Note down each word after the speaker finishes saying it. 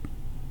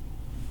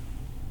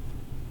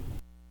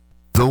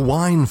The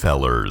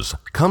Winefellers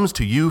comes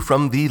to you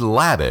from the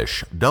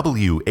lavish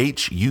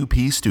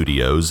WHUP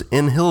studios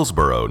in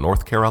Hillsborough,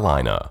 North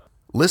Carolina.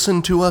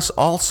 Listen to us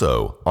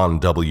also on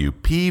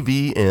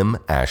WPVM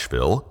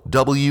Asheville,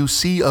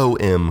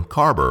 WCOM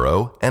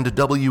Carborough, and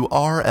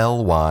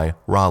WRLY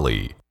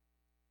Raleigh.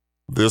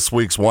 This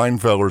week's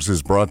Winefellers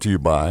is brought to you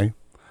by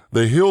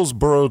the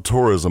Hillsborough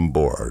Tourism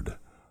Board.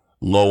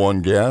 Low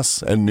on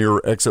gas and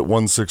near exit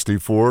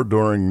 164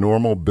 during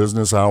normal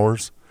business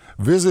hours?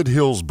 Visit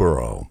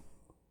Hillsborough.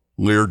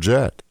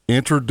 Learjet,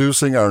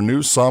 introducing our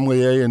new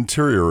Sommelier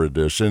Interior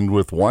Edition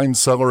with wine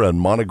cellar and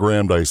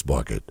monogrammed ice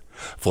bucket.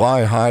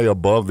 Fly high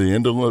above the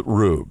indolent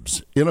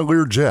rubes in a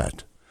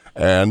Learjet.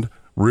 And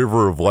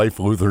River of Life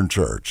Lutheran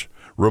Church,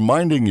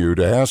 reminding you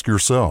to ask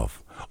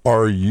yourself,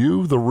 are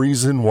you the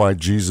reason why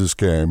Jesus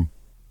came?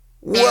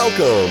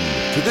 Welcome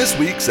to this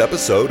week's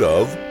episode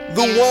of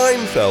The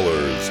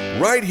Winefellers,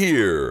 right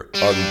here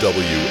on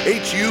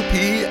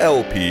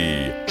WHUP-LP,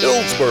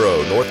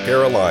 Hillsborough, North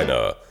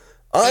Carolina.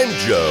 I'm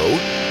Joe,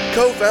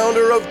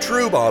 co-founder of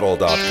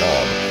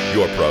TrueBottle.com,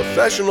 your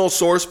professional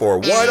source for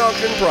wine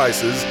auction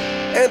prices,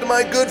 and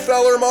my good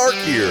feller Mark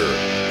here,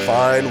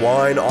 fine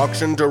wine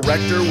auction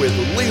director with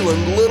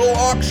Leland Little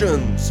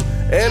Auctions.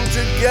 And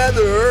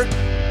together,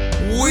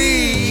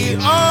 we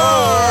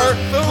are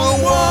the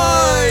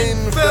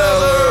Winefellers!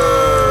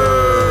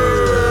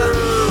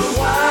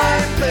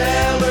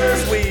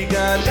 Winefellers, we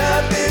got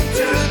nothing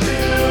to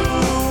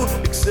do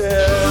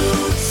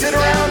except sit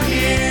around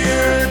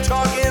here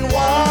talking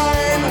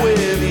wine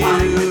with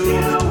you.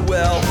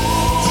 Well,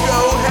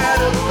 Joe had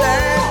a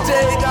bad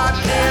day, got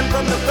canned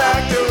from the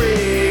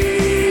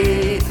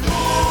factory.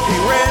 He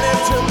ran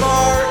into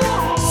Mark,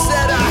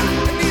 said, I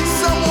need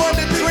someone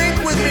to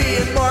drink with me,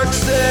 and Mark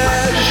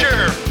said,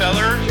 Sure,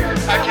 feller,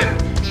 I can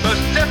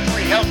most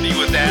definitely help you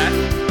with that.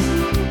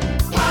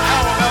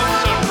 How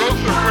about some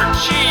Roquefort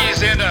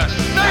cheese and a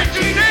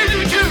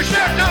 1982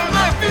 Chateau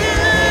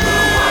Lafite?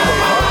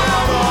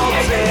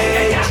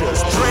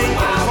 just drink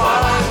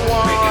fine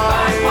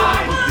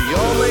wine. The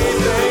only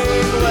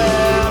thing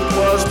left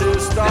was to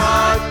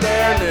start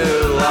their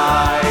new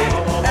life.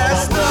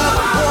 As the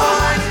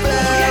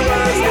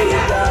Winefellers, we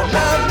got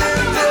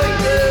nothing to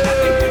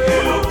do.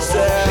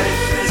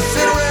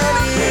 Sit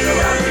around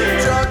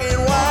here talking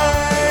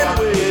wine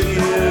with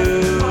you.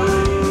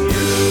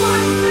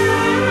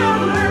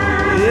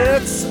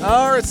 It's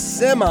our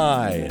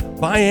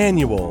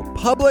Semi-Biannual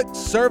Public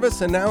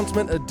Service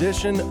Announcement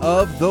edition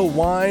of The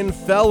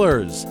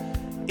Winefellers.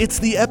 It's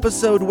the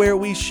episode where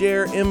we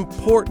share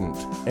important,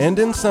 and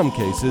in some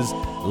cases,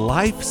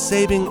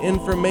 life-saving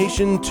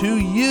information to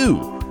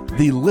you,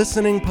 the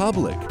listening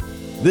public.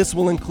 This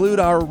will include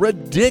our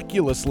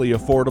ridiculously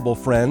affordable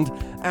friend,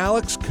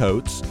 Alex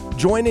Coates,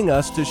 joining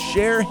us to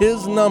share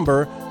his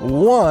number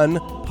one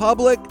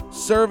public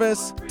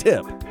service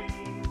tip: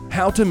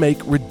 how to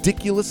make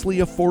ridiculously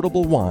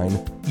affordable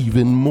wine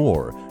even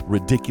more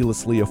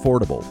ridiculously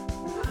affordable.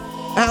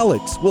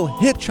 Alex will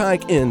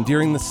hitchhike in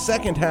during the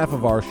second half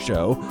of our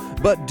show,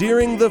 but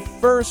during the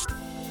first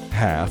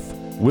half,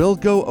 we'll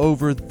go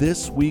over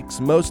this week's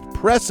most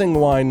pressing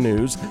wine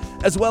news,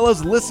 as well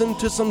as listen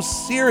to some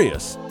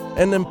serious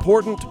and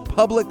important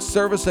public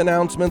service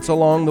announcements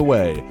along the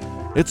way.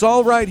 It's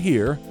all right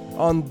here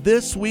on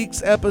this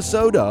week's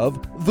episode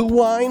of The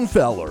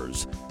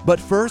Winefellers.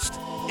 But first,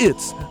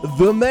 it's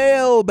the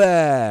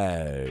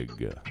mailbag.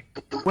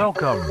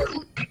 Welcome.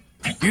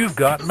 You've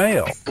got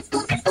mail.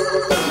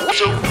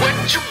 So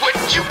what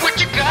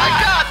you got? I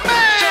got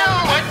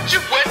mail! So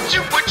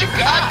what you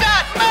got? I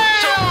got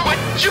mail! So what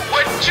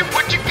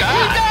you got?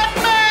 We got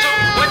mail!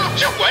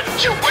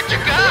 So what you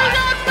got? I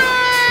got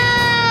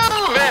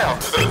mail! Mail!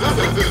 That's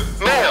right!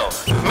 Mail!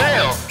 You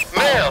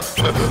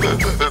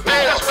got mail!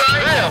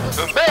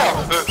 That's right!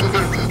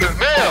 You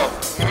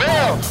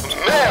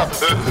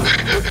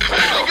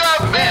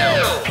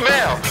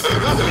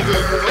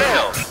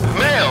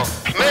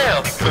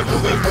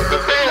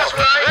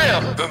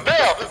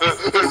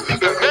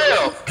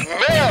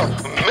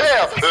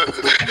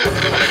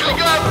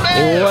got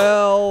mail!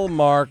 Well,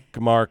 Mark.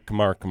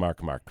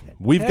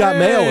 We've got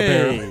mail,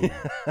 apparently.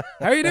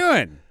 How are you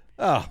doing?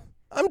 Oh,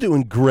 I'm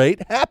doing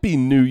great. Happy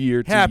New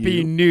Year to you.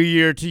 Happy New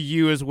Year to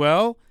you as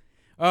well.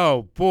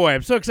 Oh, boy,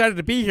 I'm so excited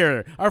to be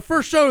here. Our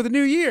first show of the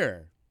new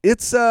year.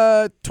 It's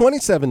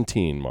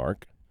 2017,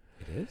 Mark.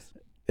 It is?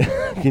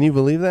 Can you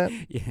believe that?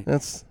 Yeah.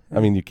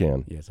 You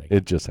can. Yes, I can.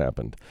 It just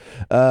happened.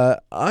 I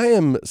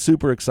am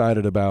super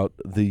excited about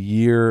the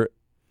year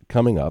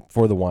coming up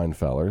for the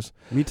Winefellers.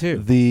 Me too.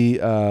 The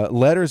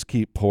letters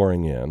keep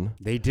pouring in.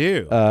 They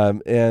do.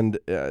 And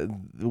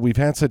we've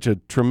had such a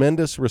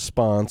tremendous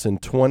response in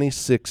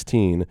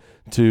 2016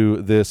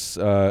 to this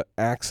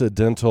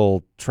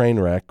accidental train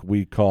wreck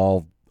we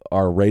call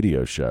our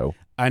radio show.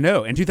 I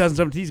know. And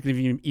 2017 is going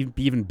to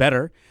be even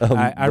better.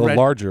 I read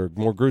larger,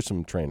 more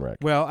gruesome train wreck.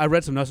 Well, I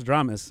read some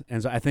Nostradamus,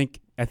 and so I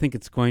think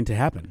it's going to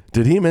happen.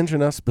 Did he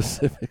mention us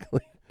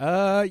specifically?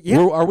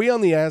 Yeah. Are we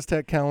on the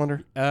Aztec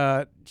calendar?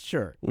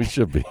 Sure. We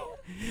should be.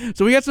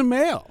 So we got some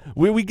mail.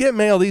 We get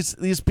mail.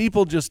 These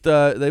people just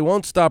they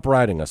won't stop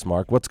writing us,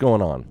 Mark. What's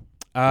going on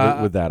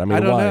with that? I mean, I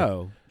don't why?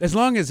 know. As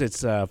long as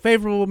it's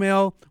favorable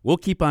mail, we'll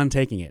keep on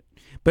taking it.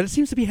 But it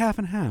seems to be half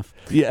and half.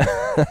 Yeah.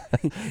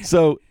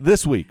 So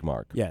this week,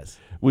 Mark. Yes.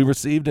 We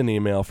received an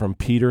email from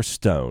Peter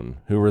Stone,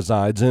 who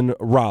resides in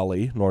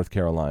Raleigh, North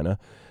Carolina.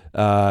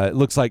 It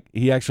looks like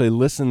he actually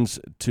listens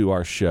to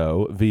our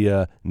show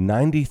via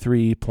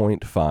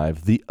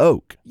 93.5 The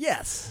Oak.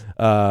 Yes.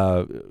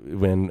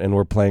 And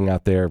we're playing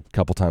out there a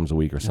couple times a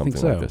week or something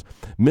so. like this.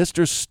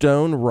 Mr.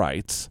 Stone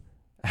writes,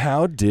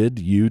 how did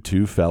you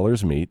two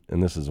fellers meet?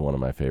 And this is one of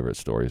my favorite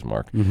stories,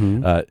 Mark.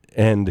 Mm-hmm.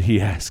 And he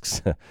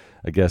asks,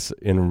 I guess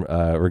in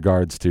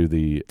regards to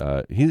the,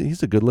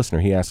 he's a good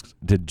listener. He asks,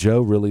 did Joe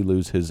really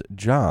lose his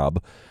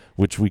job?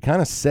 Which we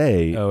kind of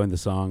say in the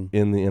song.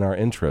 In our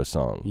intro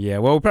song. Yeah,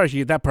 well, we'll probably should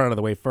get that part out of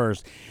the way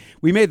first.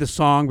 We made the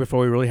song before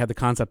we really had the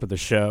concept of the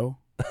show.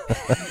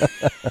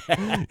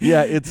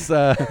 Yeah,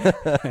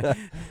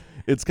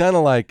 it's kind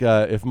of like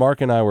if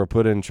Mark and I were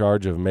put in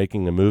charge of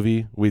making a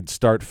movie, we'd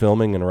start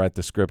filming and write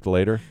the script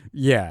later.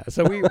 Yeah,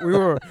 so we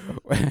were,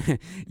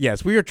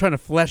 yes, we were trying to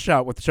flesh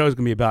out what the show was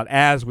going to be about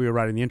as we were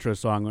writing the intro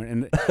song,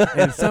 and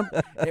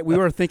we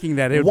were thinking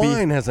that it would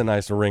wine has a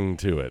nice ring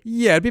to it.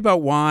 Yeah, it'd be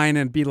about wine,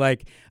 and be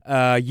like,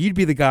 you'd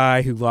be the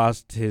guy who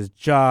lost his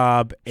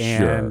job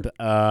and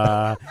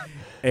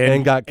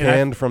and got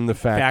canned from the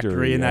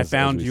factory. And I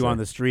found you on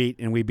the street,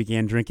 and we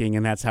began drinking,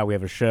 and that's how we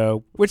have a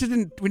show. Which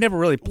we never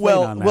really played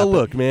on that. Well,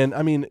 look, man.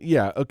 I mean,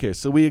 yeah, okay.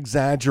 So we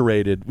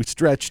exaggerated, we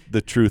stretched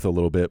the truth a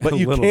little bit, but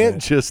you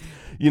can't just,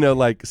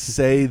 like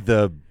say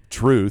the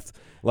truth.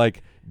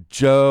 Like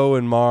Joe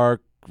and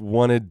Mark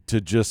wanted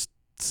to just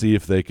see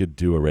if they could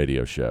do a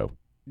radio show.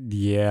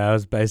 Yeah, I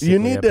was basically. You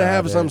need to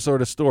have some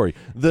sort of story.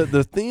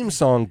 The theme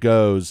song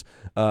goes,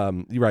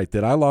 you're right,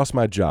 that I lost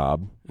my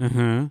job.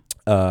 Mm-hmm.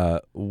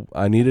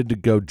 I needed to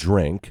go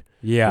drink.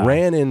 Yeah.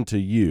 Ran into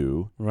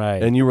you.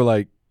 Right. And you were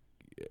like,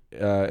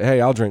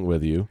 hey, I'll drink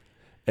with you.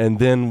 And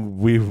then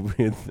we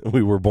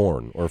were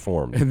born or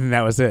formed. And then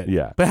that was it.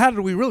 Yeah. But how did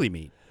we really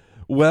meet?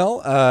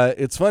 Well,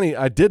 it's funny.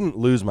 I didn't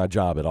lose my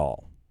job at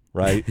all.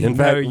 Right. In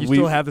no, fact, you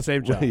still have the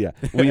same job. Yeah.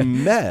 We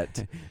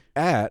met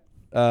at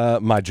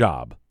my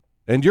job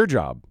and your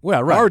job.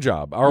 Well, right. Our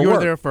job. Our you work.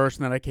 were there first,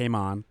 and then I came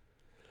on.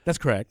 That's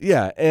correct.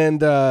 Yeah,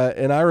 and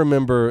I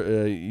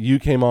remember you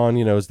came on,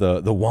 as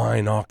the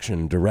wine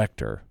auction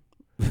director,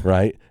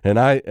 right? and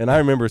I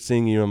remember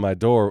seeing you in my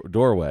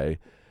doorway,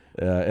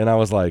 and I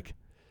was like,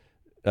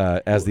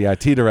 as the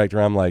IT director,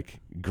 I'm like,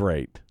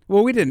 great.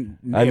 Well, we didn't.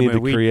 I need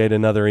to create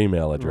another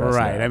email address.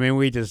 Right. now. I mean,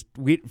 we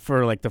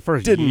for like the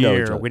first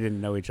year, we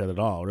didn't know each other at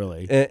all,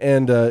 really.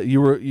 And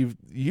you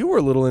were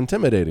a little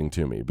intimidating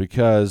to me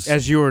because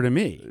as you were to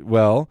me.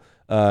 Well.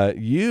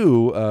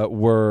 You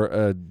were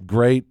a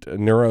great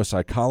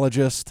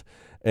neuropsychologist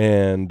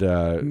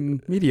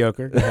and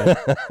mediocre.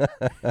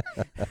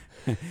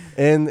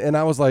 and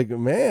I was like,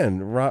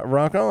 man,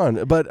 rock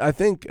on. But I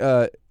think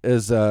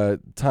as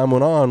time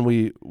went on,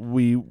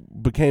 we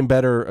became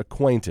better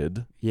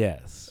acquainted.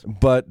 Yes,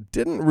 but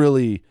didn't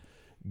really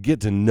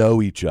get to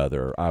know each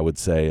other, I would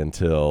say,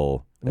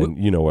 until. And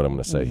you know what I'm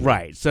going to say.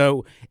 Right.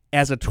 So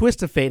as a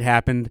twist of fate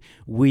happened,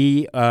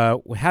 we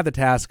had the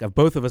task of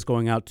both of us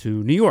going out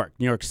to New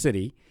York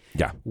City.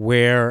 Yeah.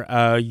 Where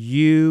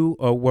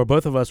where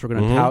both of us were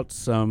going to tout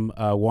some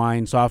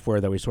wine software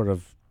that we sort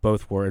of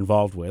both were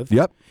involved with.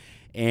 Yep.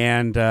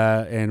 And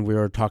we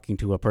were talking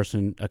to a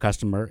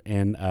customer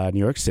in New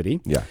York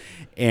City. Yeah.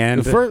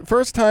 And the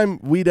first time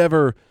we'd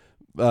ever,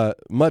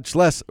 much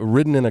less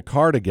ridden in a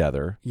car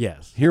together.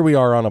 Yes. Here we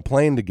are on a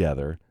plane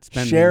together,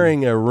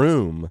 sharing a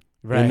room.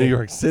 Right. In New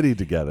York City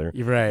together.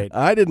 Right.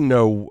 I didn't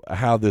know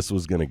how this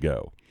was going to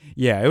go.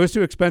 Yeah, it was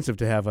too expensive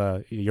to have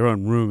your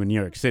own room in New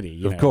York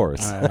City. Of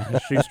course.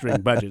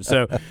 Shoestring budget.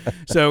 So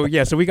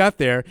we got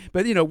there.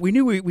 But, we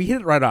knew we hit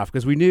it right off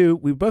because we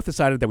both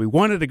decided that we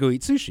wanted to go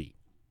eat sushi.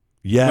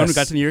 Yes. When we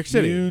got to New York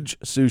City. Huge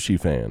sushi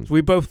fans. So we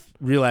both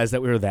realized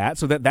that we were that,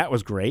 so that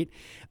was great.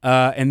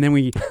 And then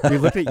we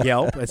looked at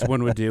Yelp, as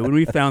one would do, and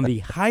we found the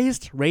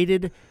highest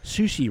rated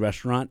sushi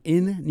restaurant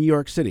in New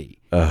York City.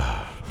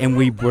 And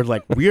we were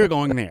like, we are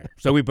going there.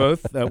 So we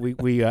both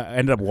we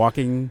ended up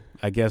walking,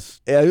 I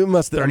guess, it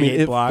must.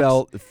 38 it blocks.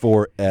 felt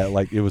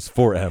like it was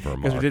forever,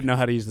 because we didn't know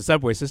how to use the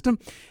subway system,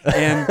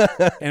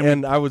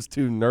 and I was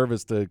too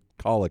nervous to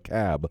call a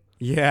cab.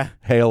 Yeah,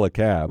 hail a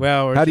cab.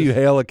 Well, how do you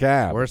hail a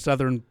cab? We're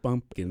Southern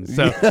bumpkins.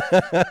 So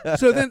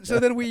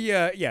then we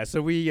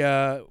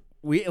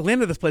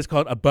landed at this place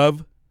called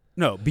Beyond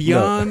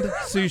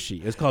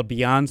Sushi. It's called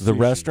Beyond Sushi. The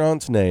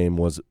restaurant's name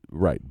was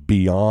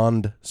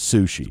Beyond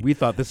Sushi. We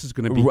thought this is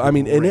going to be.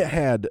 And it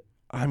had.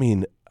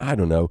 I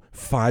don't know,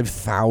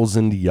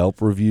 5,000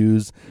 Yelp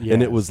reviews,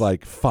 and it was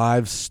like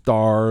 5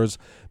 stars.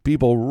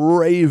 People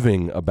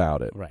raving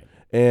about it. Right.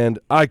 And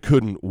I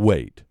couldn't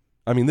wait.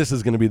 This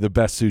is going to be the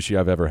best sushi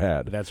I've ever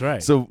had. That's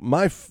right. So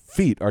my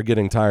feet are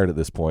getting tired at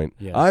this point.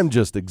 Yes. I'm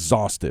just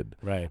exhausted.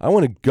 Right. I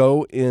want to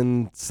go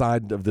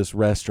inside of this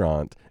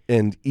restaurant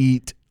and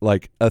eat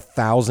like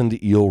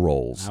 1,000 eel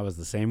rolls. I was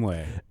the same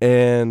way.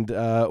 And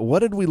what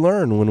did we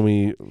learn when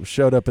we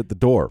showed up at the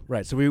door?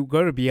 Right. So we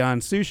go to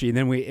Beyond Sushi, and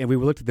then we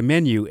looked at the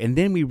menu, and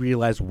then we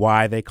realized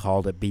why they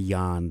called it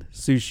Beyond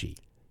Sushi.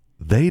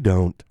 They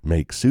don't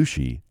make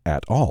sushi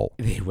at all.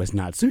 It was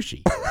not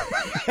sushi.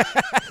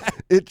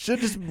 It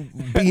should just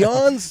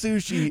Beyond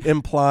Sushi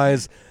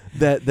implies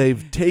that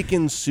they've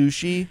taken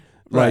sushi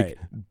Right.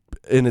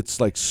 and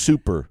it's like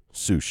super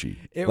sushi.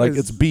 It's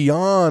it's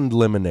beyond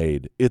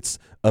lemonade. It's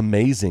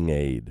amazing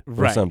aid or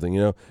Right. something,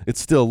 It's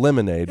still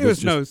lemonade. There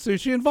was no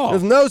sushi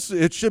involved.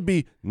 It should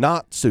be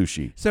not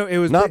sushi. So it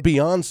was not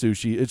beyond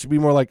sushi. It should be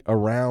more like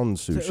around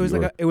sushi.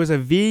 So it was a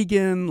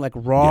vegan, like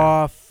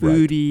raw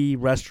foodie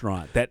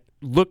restaurant that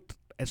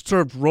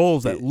served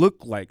rolls that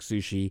looked like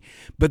sushi,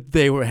 but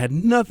they had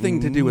nothing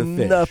to do with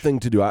fish. Nothing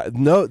to do.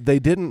 No, they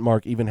didn't,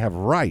 Mark, even have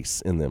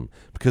rice in them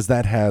because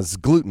that has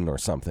gluten or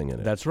something in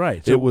it. That's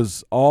right. So it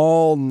was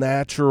all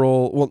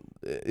natural. Well,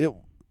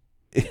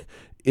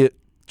 it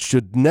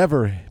should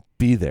never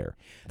be there.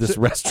 This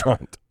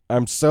restaurant.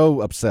 I'm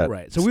so upset.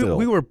 Right. So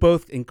we were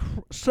both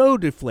so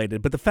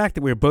deflated, but the fact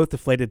that we were both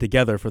deflated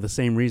together for the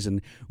same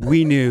reason,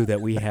 we knew that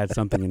we had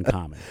something in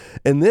common.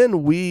 And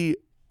then we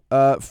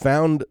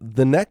found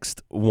the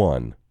next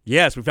one.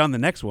 Yes, we found the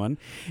next one,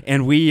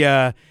 and we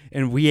ate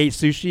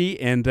sushi,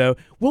 and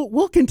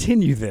we'll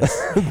continue this.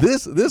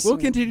 We'll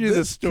continue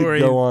this story.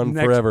 Could go on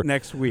forever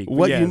next week.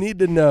 What you need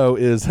to know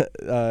is,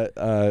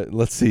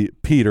 let's see,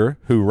 Peter,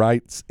 who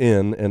writes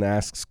in and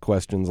asks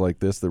questions like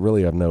this that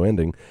really have no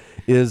ending,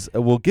 is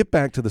we'll get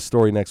back to the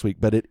story next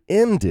week, but it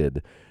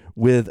ended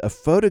with a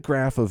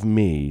photograph of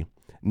me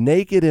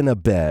naked in a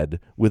bed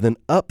with an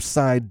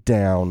upside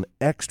down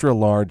extra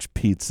large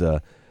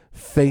pizza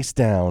face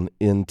down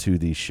into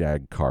the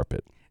shag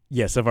carpet.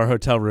 Yes, of our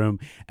hotel room.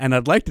 And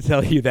I'd like to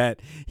tell you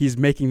that he's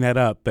making that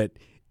up, but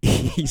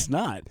he's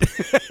not.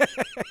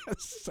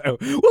 So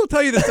we'll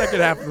tell you the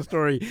second half of the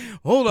story.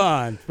 Hold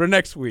on for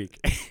next week.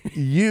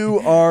 You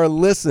are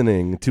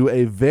listening to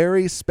a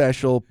very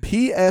special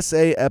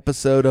PSA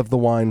episode of The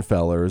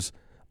Winefellers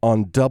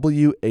on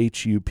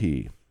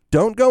WHUP.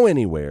 Don't go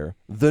anywhere.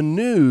 The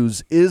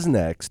news is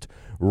next,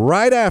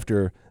 right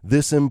after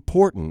this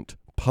important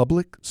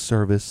public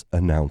service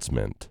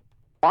announcement.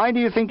 Why do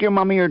you think your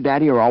mommy or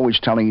daddy are always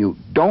telling you,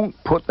 don't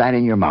put that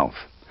in your mouth?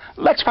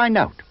 Let's find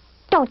out.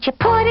 Don't you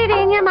put it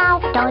in your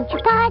mouth. Don't you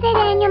put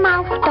it in your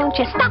mouth. Don't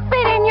you stuff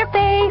it in your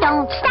face.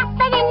 Don't stuff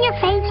it in your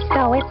face.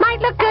 Though it might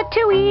look good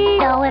to eat.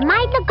 Though it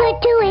might look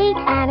good to eat.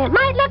 And it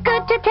might look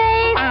good to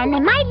taste. And it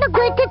might look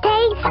good to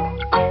taste.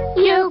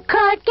 You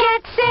could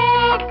get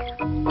sick.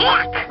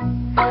 Ick.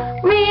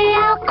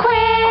 Real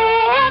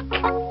quick.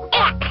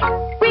 Ick.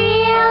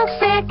 Real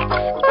sick.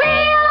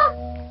 Real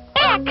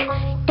ick.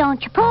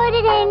 Don't you put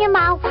it in your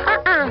mouth.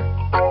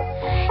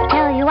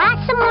 Till you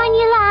ask someone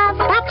you love.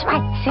 That's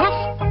right, sis.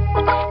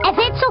 If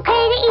it's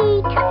okay to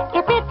eat.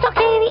 If it's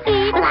okay to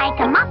eat. Like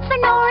a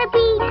muffin or a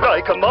beet.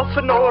 Like a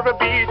muffin or a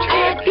beach.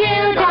 If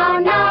you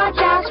don't know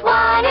just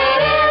what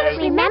it is.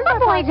 Remember,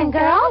 boys and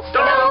girls.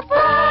 Don't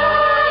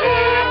put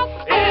it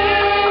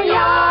in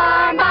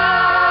your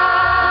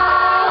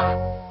mouth.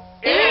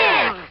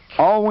 Yeah.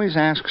 Always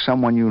ask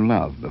someone you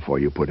love before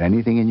you put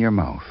anything in your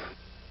mouth.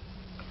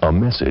 A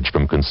message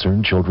from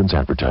Concerned Children's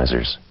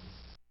Advertisers.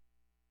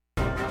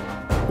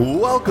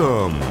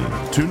 Welcome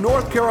to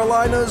North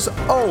Carolina's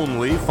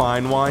only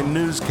fine wine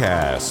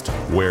newscast,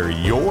 where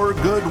your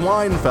good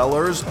wine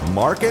fellers,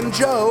 Mark and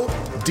Joe,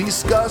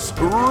 discuss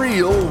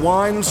real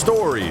wine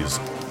stories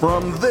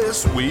from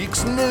this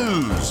week's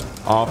news,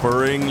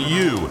 offering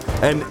you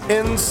an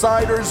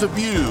insider's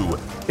view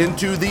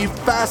into the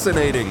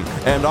fascinating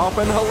and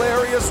often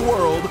hilarious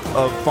world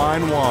of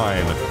fine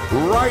wine,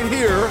 right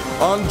here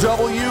on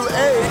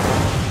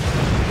WA.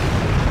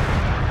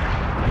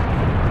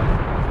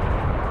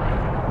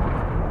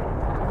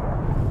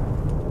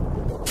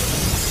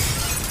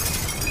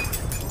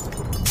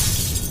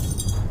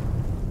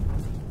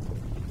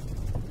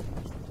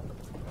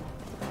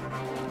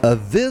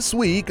 This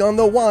week on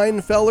the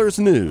Winefellers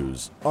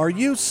News, are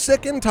you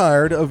sick and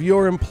tired of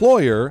your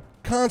employer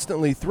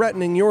constantly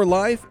threatening your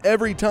life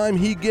every time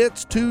he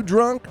gets too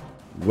drunk?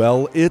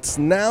 Well, it's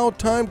now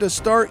time to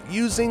start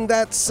using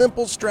that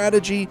simple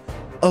strategy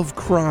of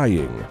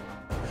crying.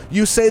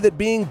 You say that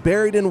being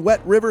buried in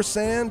wet river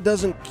sand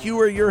doesn't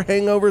cure your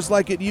hangovers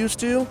like it used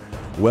to?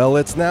 Well,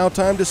 it's now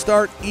time to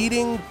start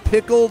eating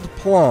pickled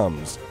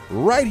plums,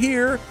 right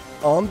here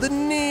on the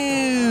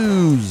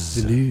news.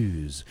 The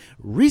news.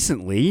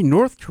 Recently,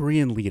 North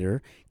Korean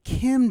leader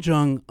Kim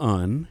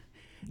Jong-un...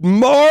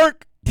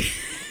 Mark,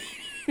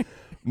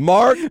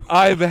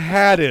 I've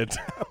had it.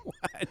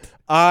 What?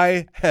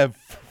 I've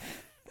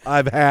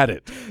had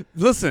it.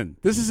 Listen,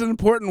 this is an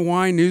important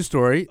wine news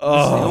story. This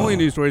is the only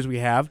news stories we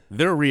have.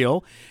 They're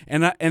real,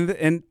 and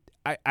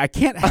I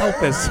can't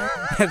help as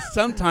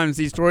sometimes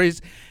these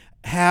stories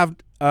have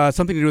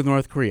something to do with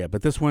North Korea,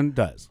 but this one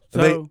does.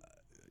 So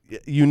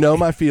You know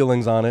my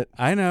feelings on it.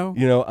 I know.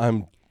 You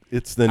know,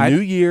 It's the new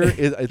year.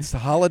 It's the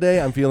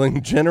holiday. I'm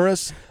feeling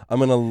generous. I'm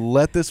going to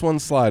let this one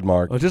slide,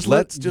 Mark. Well,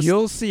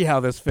 you'll see how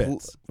this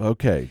fits.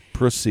 Okay,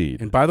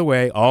 proceed. And by the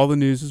way, all the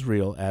news is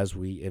real, as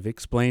we have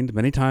explained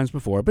many times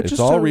before. But It's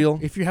just all so real.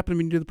 if you happen to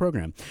be new to the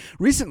program.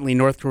 Recently,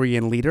 North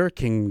Korean leader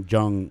Kim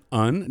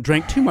Jong-un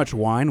drank too much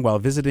wine while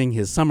visiting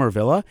his summer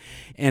villa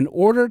and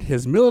ordered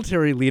his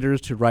military leaders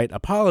to write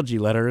apology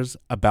letters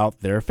about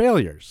their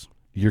failures.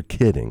 You're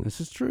kidding. This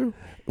is true.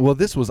 Well,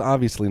 this was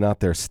obviously not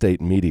their state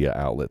media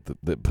outlet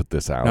that put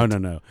this out.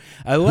 No.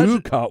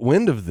 Who caught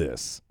wind of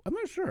this? I'm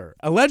not sure.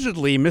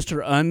 Allegedly,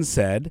 Mr. Un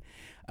said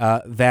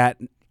that,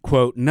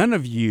 quote, none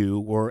of you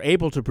were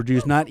able to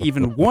produce not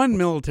even one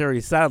military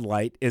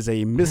satellite is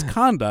a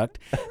misconduct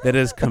that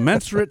is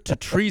commensurate to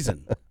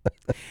treason.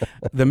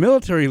 The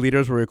military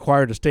leaders were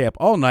required to stay up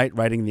all night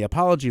writing the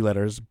apology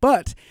letters,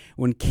 but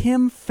when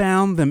Kim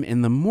found them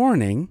in the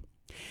morning,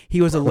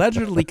 he was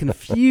allegedly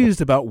confused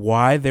about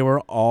why they were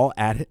all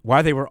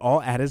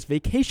at his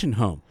vacation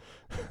home.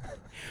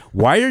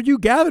 Why are you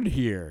gathered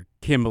here?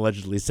 Kim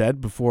allegedly said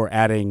before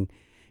adding,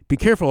 be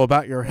careful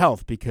about your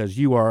health because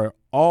you are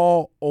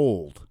all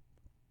old.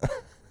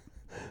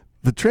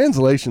 The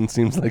translation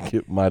seems like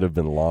it might have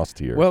been lost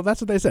here. Well,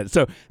 that's what they said.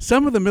 So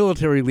some of the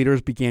military leaders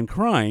began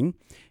crying,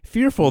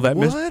 fearful that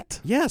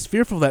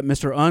fearful that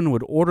Mr. Un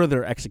would order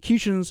their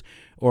executions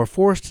or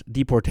forced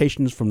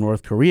deportations from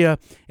North Korea,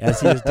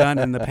 as he has done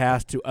in the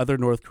past to other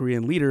North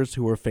Korean leaders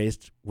who were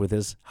faced with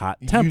his hot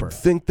temper. You'd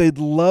think they'd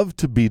love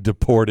to be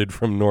deported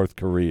from North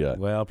Korea.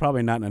 Well,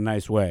 probably not in a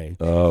nice way.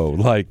 Oh,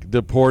 like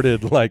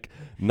deported, like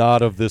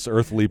not of this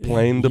earthly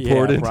plane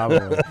deported? Yeah,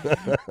 probably.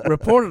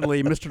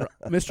 Reportedly,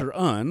 Mr.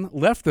 Un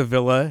left the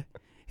villa.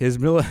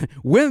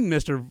 When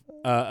Mr.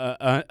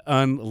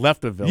 Un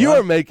left the villa. You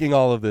are making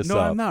all of this up.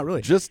 No, I'm not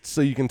really. Just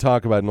so you can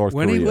talk about North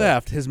Korea. When he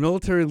left, his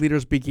military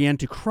leaders began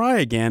to cry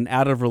again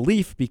out of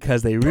relief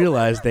because they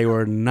realized they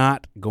were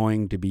not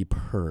going to be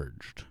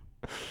purged.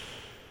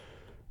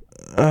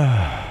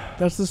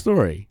 That's the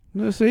story.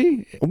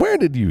 See? Where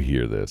did you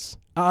hear this?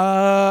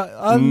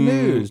 On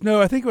news.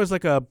 No, I think it was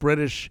like a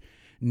British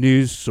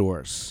news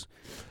source.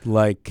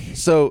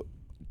 So,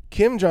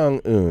 Kim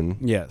Jong-un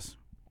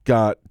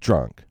got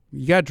drunk.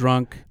 He got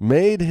drunk.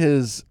 Made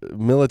his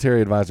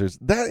military advisors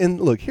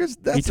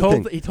He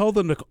told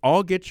them to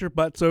all get your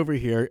butts over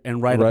here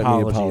and write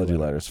apology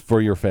letters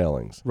for your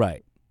failings.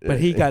 Right.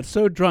 But he got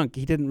so drunk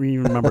he didn't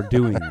even remember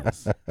doing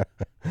this.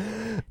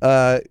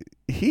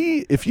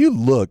 If you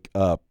look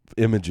up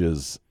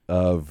images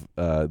of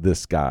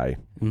this guy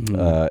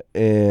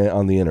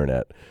on the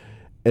internet,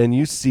 and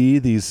you see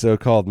these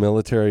so-called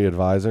military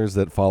advisors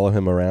that follow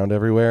him around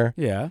everywhere,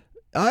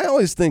 I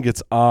always think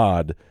it's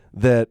odd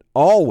that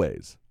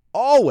always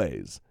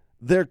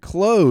their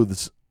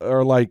clothes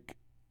are like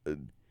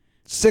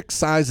 6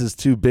 sizes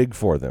too big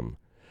for them.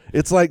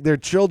 It's like they're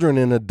children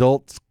in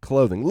adult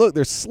clothing. Look,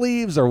 their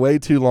sleeves are way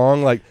too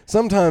long. Like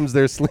sometimes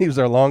their sleeves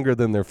are longer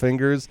than their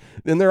fingers,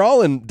 and they're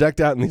all decked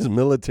out in these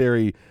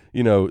military,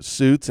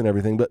 suits and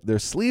everything. But their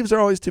sleeves are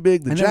always too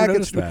big. The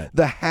jackets,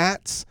 the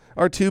hats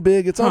are too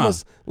big. It's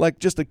almost like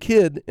just a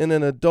kid in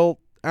an adult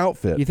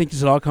outfit. You think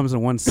this all comes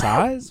in one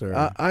size?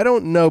 Or? I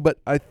don't know, but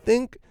I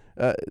think.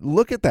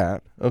 Look at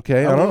that,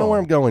 okay? I don't know where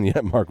I'm going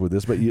yet, Mark, with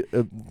this, but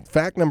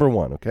fact number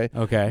one, okay?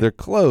 Okay. Their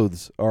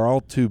clothes are all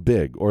too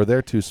big or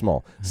they're too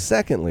small.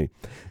 Secondly,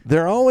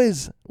 they're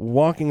always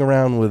walking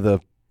around with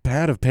a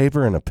pad of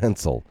paper and a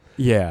pencil.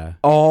 Yeah.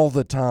 All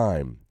the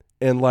time.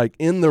 And like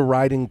in the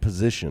writing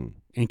position.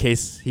 In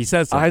case he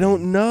says something. I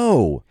don't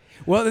know.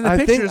 Well, in the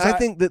pictures, I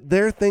think that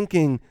they're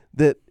thinking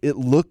that it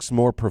looks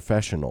more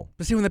professional.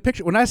 But see,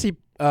 when I see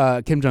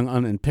Kim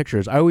Jong-un in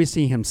pictures, I always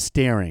see him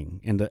staring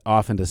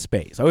off into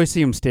space. I always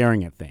see him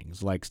staring at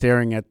things, like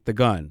staring at the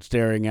gun,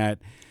 staring at...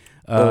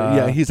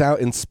 he's out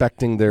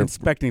inspecting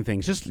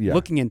things, just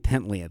looking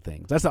intently at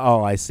things. That's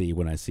all I see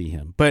when I see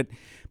him. But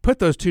put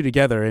those two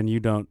together and you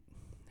don't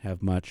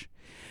have much.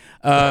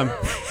 We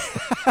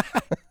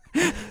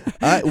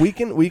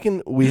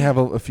have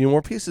a few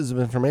more pieces of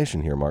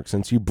information here, Mark,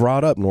 since you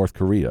brought up North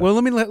Korea. Well,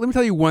 let me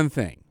tell you one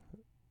thing.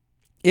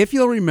 If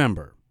you'll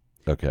remember,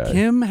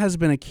 Kim has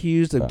been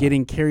accused of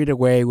getting carried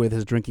away with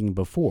his drinking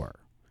before.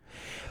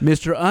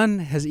 Mr. Un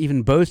has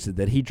even boasted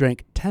that he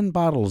drank 10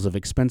 bottles of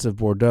expensive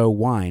Bordeaux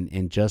wine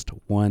in just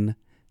one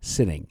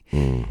sitting.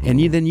 Mm-hmm.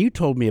 And then you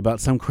told me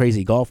about some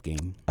crazy golf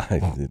game.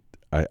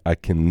 I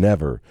can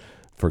never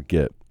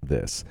forget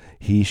this.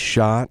 He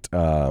shot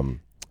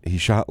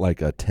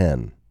like a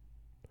 10.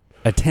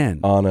 A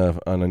 10 on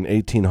an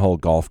 18-hole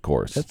golf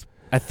course.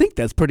 I think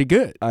that's pretty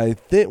good.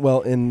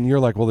 And you're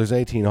like, well, there's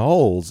 18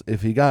 holes.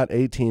 If he got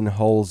 18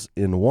 holes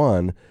in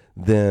one,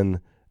 then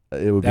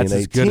it would be an 18. That's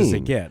as good as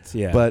it gets,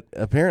 yeah. But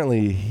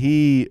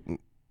apparently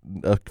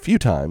a few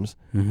times,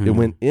 it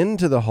went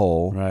into the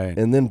hole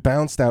and then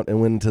bounced out and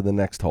went into the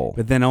next hole.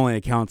 But then only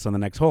it counts on the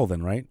next hole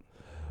then, right?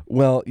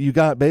 Well, you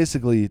got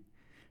basically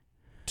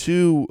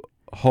 2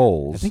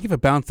 holes. I think if it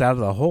bounced out of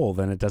the hole,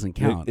 then it doesn't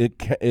count.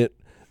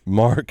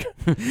 Mark,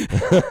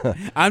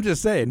 I'm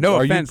just saying, no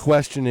are offense. you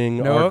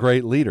questioning our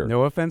great leader?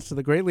 No offense to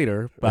the great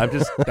leader, but I'm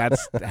just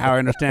that's how I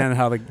understand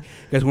how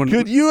because when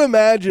Could you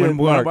imagine when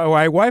Mark,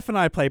 my wife and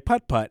I play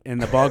putt-putt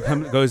and the ball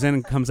goes in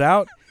and comes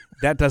out,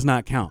 that does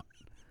not count.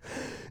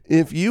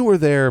 if you were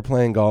there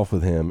playing golf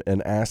with him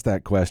and asked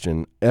that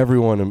question,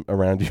 everyone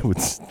around you would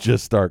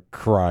just start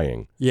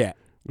crying. Yeah.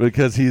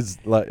 Because he's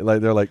like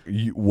they're like,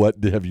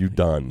 what have you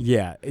done?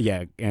 Yeah,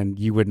 and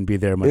you wouldn't be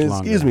there much longer.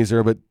 Excuse me,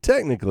 sir, but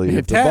technically,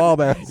 if the ball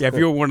bounces... Yeah, if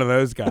you're one of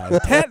those guys,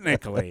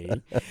 technically.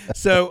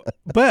 So,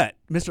 but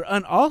Mr.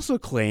 Un also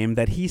claimed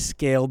that he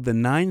scaled the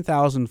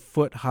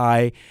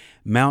 9,000-foot-high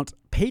Mount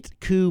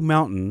Pateku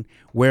Mountain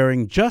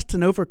wearing just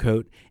an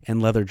overcoat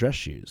and leather dress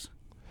shoes.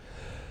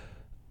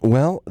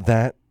 Well,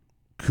 that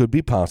could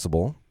be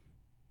possible.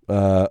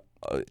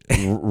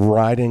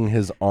 Riding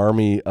his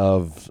army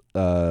of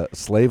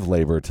slave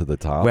labor to the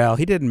top. Well,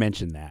 he didn't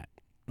mention that.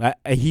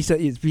 He said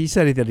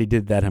that he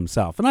did that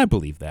himself, and I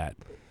believe that.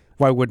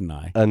 Why wouldn't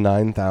I? A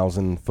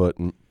 9,000-foot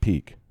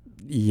peak.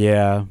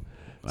 Yeah.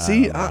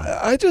 See,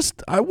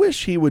 I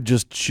wish he would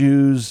just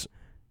choose.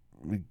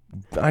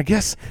 I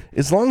guess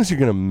as long as you're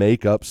going to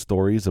make up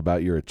stories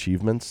about your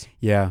achievements.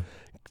 Yeah.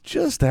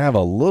 Just have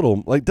a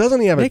little. Like, doesn't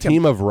he have a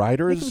team of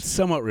writers? It's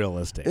somewhat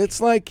realistic.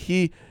 It's like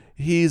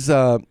he's.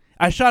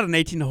 I shot an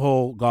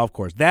 18-hole golf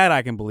course. That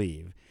I can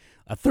believe.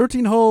 A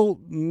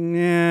 13-hole,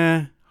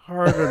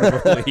 harder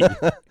to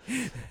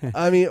believe.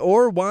 I mean,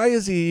 or why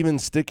is he even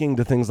sticking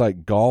to things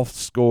like golf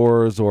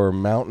scores or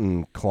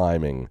mountain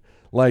climbing?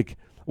 Like,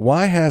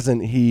 why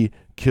hasn't he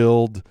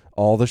killed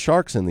all the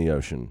sharks in the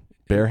ocean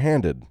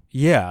barehanded?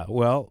 Yeah,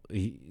 well,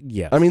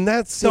 yes. I mean,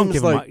 that seems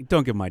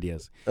don't give him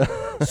ideas.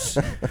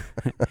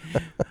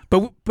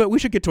 But we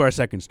should get to our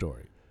second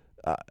story.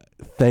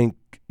 Thank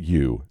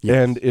you. Yes.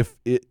 And if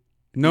it...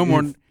 No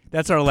more.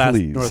 That's our last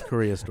please. North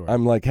Korea story.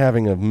 I'm like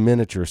having a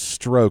miniature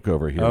stroke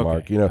over here, okay.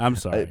 Mark. You know, I'm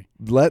sorry.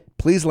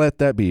 Please let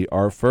that be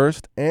our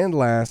first and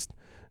last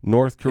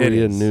North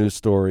Korea news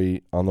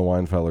story on the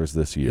Winefellers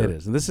this year. It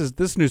is, and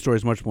this news story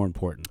is much more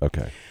important.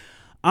 Okay.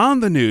 On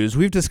the news,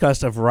 we've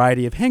discussed a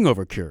variety of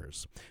hangover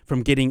cures,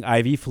 from getting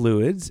IV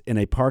fluids in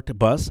a parked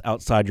bus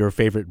outside your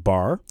favorite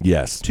bar,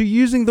 yes, to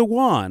using the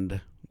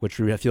wand, which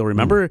if you'll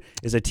remember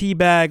is a tea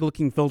bag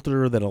looking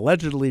filter that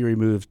allegedly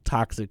removes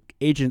toxic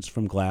agents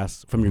from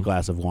your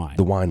glass of wine.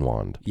 The wine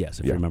wand. Yes,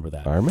 if you remember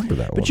that. I remember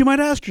that one. But you might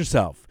ask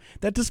yourself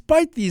that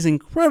despite these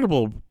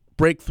incredible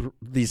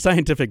these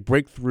scientific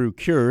breakthrough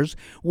cures,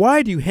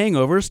 why do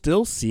hangovers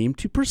still seem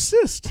to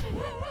persist?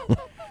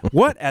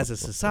 What, as a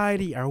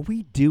society, are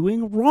we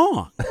doing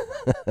wrong?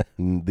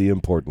 The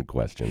important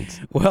questions.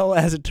 Well,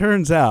 as it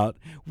turns out,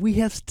 we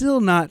have still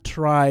not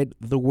tried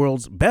the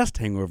world's best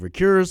hangover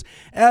cures,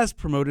 as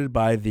promoted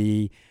by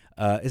the,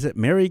 is it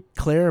Marie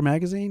Claire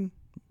magazine?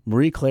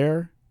 Marie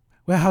Claire?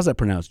 Well, how's that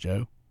pronounced,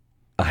 Joe?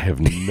 I have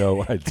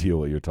no idea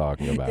what you're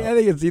talking about. Yeah, I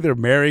think it's either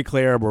Marie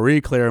Claire or Marie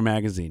Claire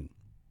magazine.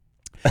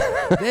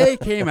 They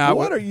came out.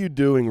 What are you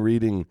doing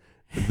reading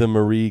the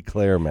Marie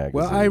Claire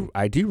magazine? Well,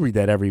 I do read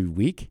that every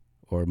week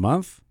or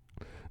month.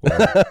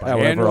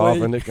 However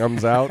often it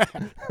comes out.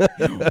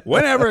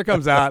 Whenever it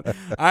comes out,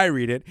 I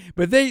read it.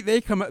 But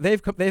they've come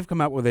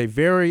out with a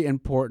very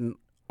important,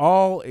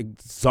 all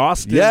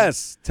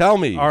exhaustive tell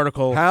me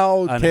article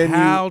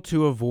how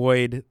to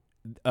avoid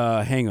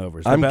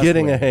hangovers. I'm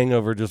getting a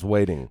hangover just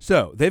waiting.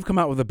 So they've come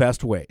out with the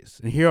best ways,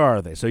 and here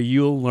are they. So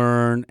you'll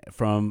learn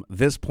from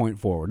this point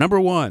forward. Number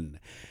 1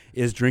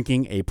 is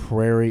drinking a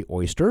prairie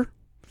oyster.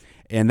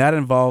 And that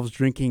involves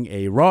drinking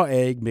a raw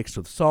egg mixed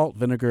with salt,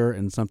 vinegar,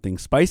 and something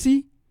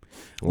spicy.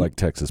 Like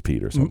Texas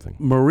Pete or something.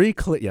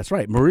 Yes,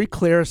 right. Marie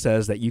Claire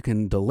says that you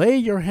can delay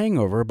your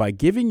hangover by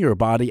giving your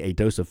body a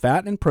dose of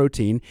fat and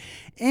protein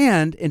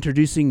and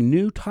introducing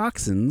new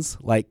toxins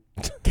like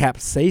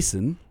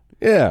capsaicin,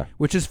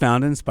 which is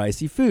found in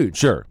spicy food.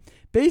 Sure.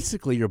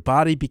 Basically, your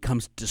body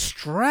becomes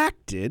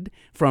distracted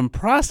from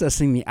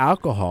processing the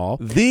alcohol.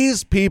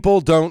 These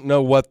people don't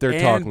know what they're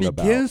talking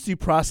about. And begins to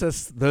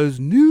process those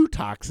new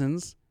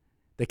toxins,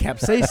 the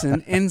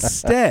capsaicin,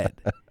 instead.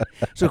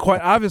 So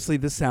quite obviously,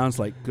 this sounds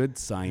like good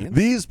science.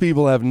 These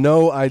people have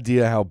no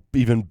idea how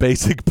even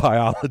basic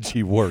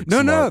biology works.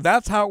 No,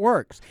 that's how it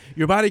works.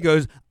 Your body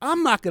goes,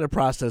 I'm not going to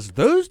process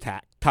those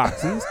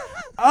toxins.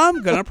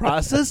 I'm going to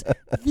process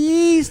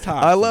these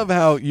toxins. I love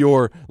how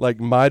your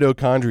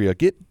mitochondria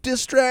get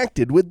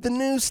distracted with the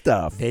new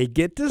stuff. They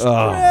get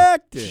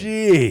distracted.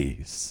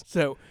 Jeez.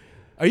 So,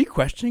 are you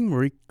questioning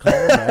Marie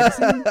Claire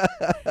magazine?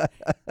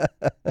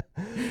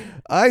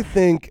 I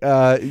think,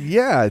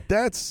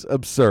 that's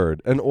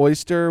absurd. An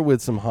oyster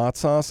with some hot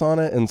sauce on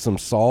it and some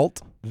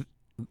salt.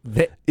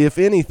 If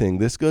anything,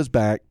 this goes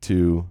back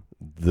to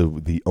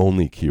the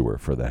only cure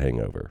for the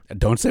hangover.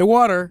 Don't say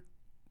water.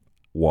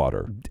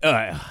 Water.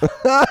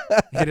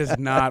 It is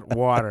not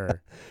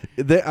water.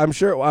 I'm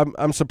sure.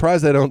 I'm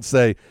surprised they don't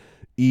say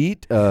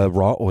eat a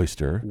raw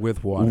oyster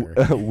with water,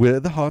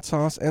 with hot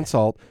sauce and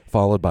salt,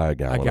 followed by a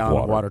gallon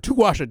of water to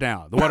wash it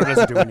down. The water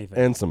doesn't do anything.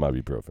 And some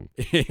ibuprofen.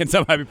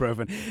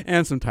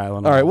 And some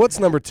Tylenol. All right, what's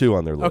number 2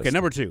 on their list? Okay,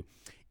 number 2.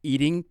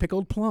 eating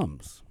pickled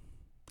plums.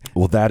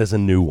 Well, that is a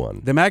new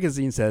one. The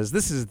magazine says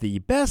this is the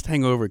best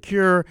hangover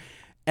cure,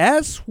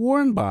 as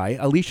sworn by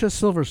Alicia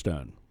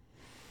Silverstone.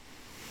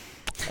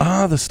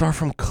 Ah, the star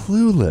from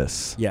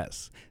Clueless.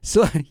 Yes.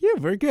 So, yeah,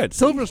 very good.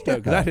 Silverstone,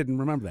 because I didn't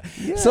remember that.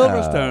 Yeah.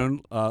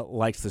 Silverstone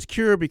likes this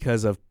cure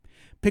because of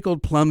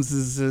pickled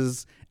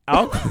plums'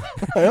 alcohol.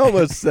 I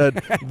almost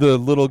said the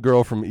little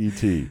girl from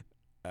E.T.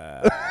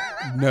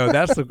 No,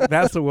 that's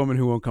the woman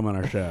who won't come on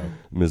our show.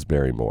 Ms.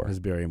 Barrymore.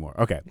 Ms. Barrymore.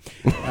 Okay.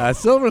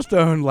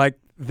 Silverstone liked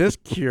this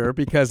cure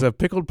because of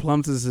pickled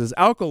plums'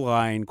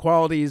 alkaline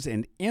qualities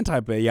and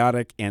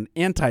antibiotic and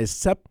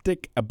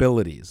antiseptic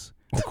abilities,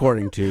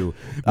 according to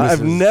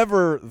I've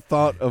never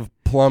thought of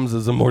plums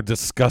as a more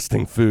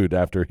disgusting food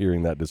after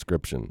hearing that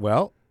description.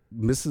 Well,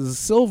 Mrs.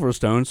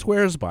 Silverstone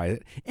swears by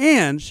it,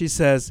 and she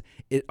says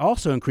it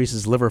also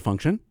increases liver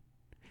function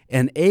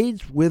and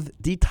aids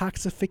with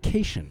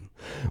detoxification.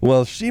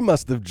 Well, she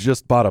must have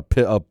just bought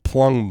a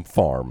plum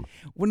farm.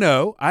 Well,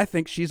 no, I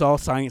think she's all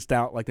scienced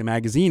out like the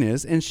magazine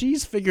is, and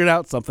she's figured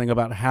out something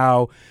about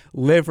how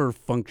liver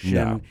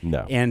function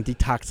No. and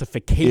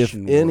detoxification If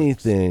works.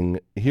 anything,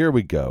 here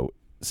we go.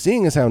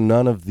 Seeing as how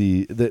none of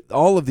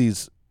all of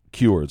these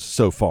cures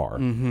so far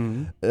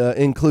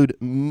include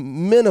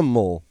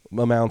minimal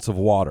amounts of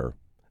water.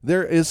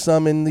 There is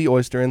some in the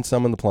oyster and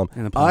some in the plum.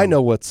 I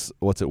know what's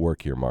at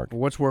work here, Mark.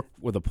 What's work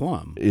with a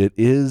plum? It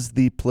is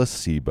the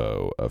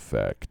placebo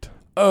effect.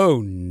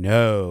 Oh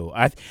no!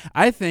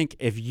 I think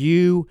if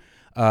you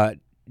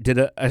did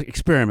an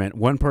experiment,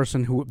 one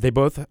person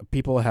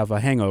people have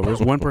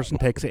hangovers. One person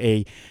takes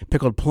a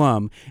pickled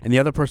plum, and the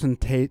other person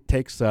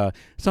takes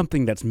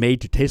something that's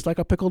made to taste like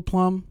a pickled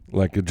plum.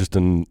 Like just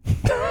an.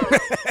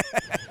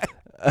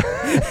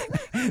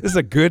 This is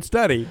a good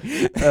study.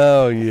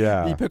 Oh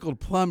yeah. The pickled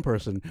plum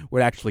person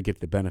would actually get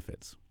the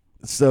benefits.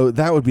 So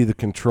that would be the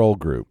control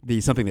group.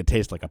 Something that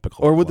tastes like a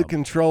pickled Or plum. would the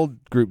control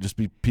group just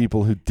be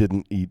people who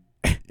didn't eat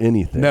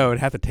anything? No, it'd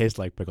have to taste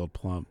like pickled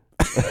plum.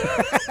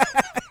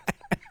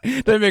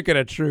 They make it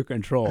a true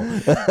control.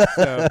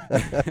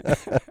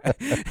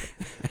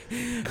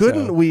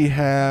 Couldn't we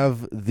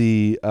have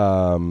the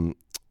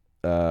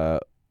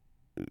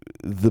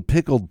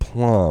pickled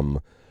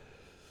plum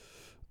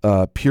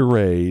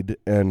pureed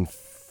and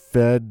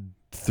fed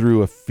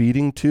through a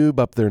feeding tube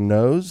up their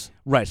nose?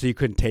 Right, so you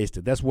couldn't taste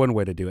it. That's one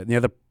way to do it. And the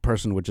other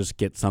person would just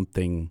get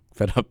something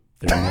fed up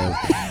their nose.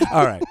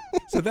 All right,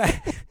 so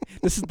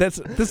this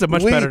is a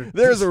much better.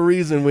 There's a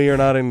reason we are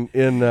not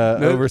in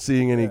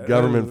overseeing any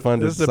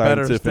government-funded this is a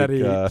scientific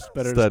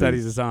better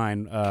study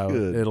design.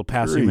 It'll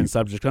pass human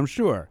subject, I'm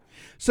sure.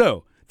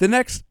 So the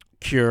next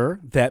cure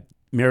that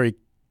Mary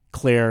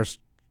Claire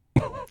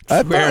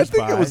I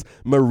think it was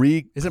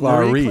Marie Claire. Is it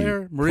Marie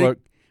Claire?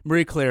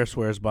 Marie Claire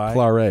swears by.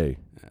 Claret.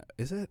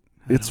 Is it?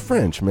 It's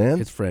French,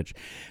 man. It's French.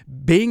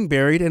 Being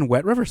buried in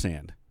wet river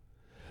sand.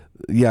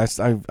 Yes,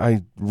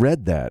 I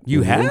read that.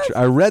 You have?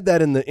 I read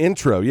that in the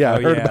intro. Yeah,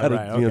 I heard about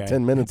right, it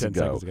 10 minutes 10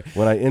 ago seconds ago.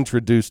 when I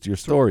introduced your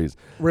stories.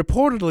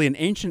 Reportedly an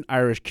ancient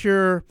Irish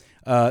cure.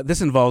 This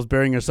involves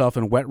burying yourself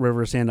in wet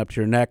river sand up to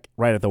your neck,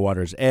 right at the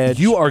water's edge.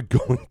 You are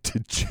going to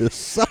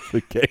just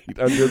suffocate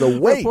under the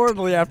weight.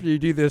 Reportedly, after you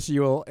do this,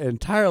 you will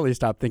entirely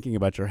stop thinking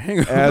about your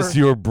hangover. As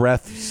your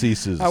breath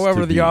ceases.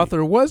 However, the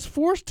author was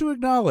forced to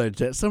acknowledge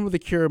that some of the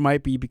cure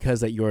might be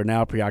because that you are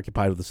now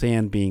preoccupied with the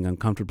sand being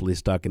uncomfortably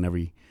stuck in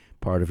every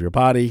part of your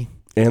body.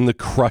 And the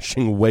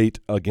crushing weight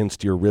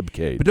against your rib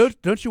cage.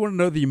 But don't you want to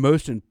know the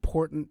most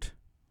important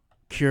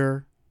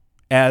cure,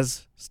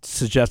 as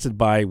suggested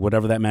by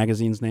whatever that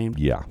magazine's name?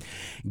 Yeah.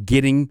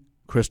 Getting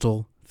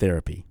crystal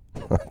therapy. I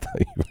thought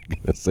you were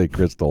going to say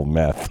crystal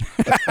meth.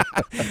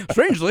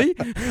 Strangely,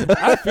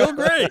 I feel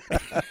great.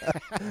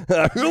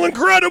 I feel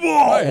incredible.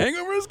 My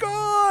hangover is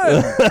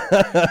gone.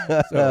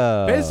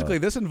 So basically,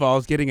 this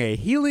involves getting a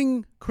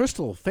healing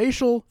crystal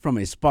facial from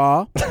a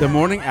spa the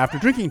morning after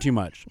drinking too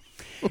much.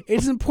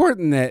 It's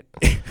important that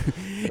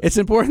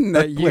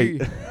you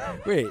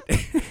wait.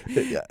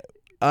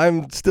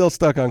 I'm still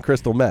stuck on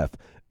crystal meth.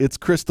 It's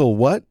crystal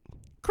what?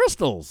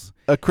 Crystals.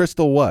 A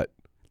crystal what?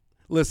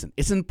 Listen,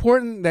 it's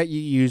important that you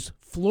use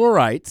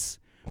fluorites,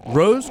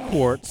 rose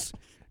quartz,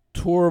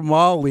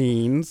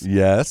 tourmalines,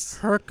 yes,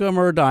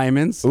 Herkimer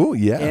diamonds,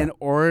 and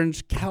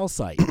orange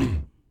calcite.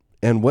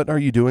 And what are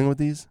you doing with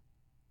these?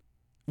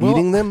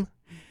 Eating them?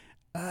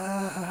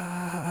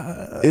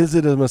 Is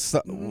it a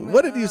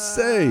what did you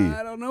say?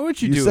 I don't know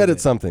what you do. You said with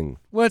it's something.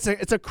 Well,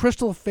 it's a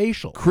crystal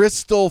facial.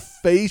 Crystal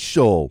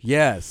facial.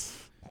 Yes.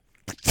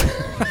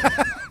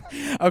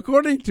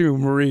 According to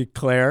Marie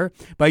Claire,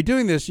 by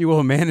doing this, you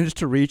will manage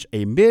to reach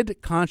a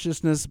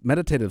mid-consciousness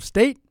meditative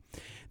state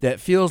that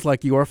feels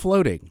like you are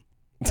floating.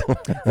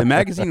 The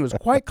magazine was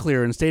quite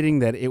clear in stating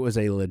that it was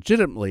a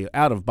legitimately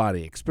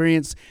out-of-body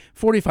experience.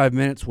 45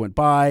 minutes went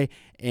by,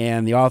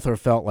 and the author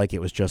felt like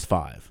it was just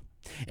 5.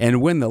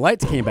 And when the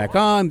lights came back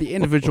on, the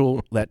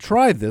individual that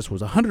tried this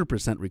was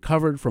 100%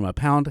 recovered from a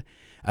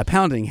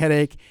pounding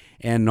headache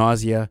and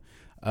nausea.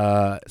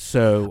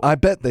 So I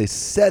bet they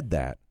said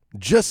that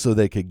just so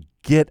they could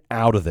get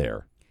out of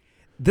there.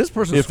 This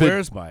person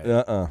swears by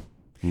it.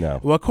 No.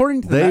 Well,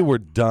 according to They were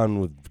done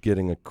with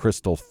getting a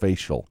crystal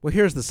facial. Well,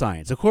 here's the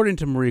science. According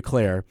to Marie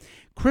Claire,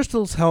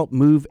 crystals help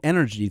move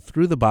energy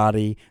through the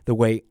body the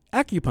way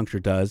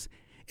acupuncture does.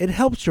 It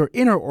helps your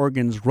inner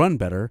organs run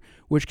better,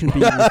 which can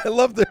be I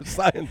love their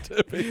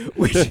scientific.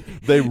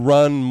 They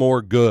run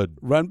more good.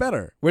 run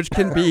better, which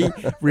can be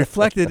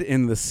reflected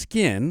in the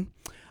skin.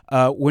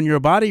 When your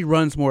body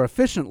runs more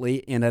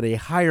efficiently and at a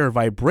higher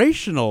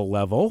vibrational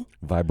level,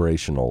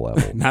 Vibrational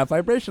level. not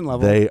vibration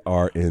level, They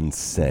are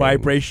insane.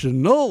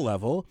 vibrational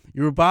level,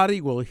 your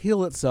body will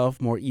heal itself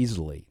more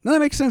easily. Now that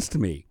makes sense to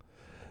me.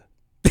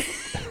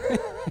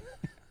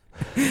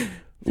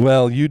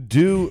 Well, you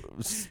do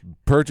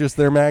purchase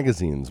their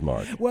magazines,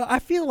 Mark. Well, I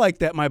feel like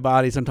that my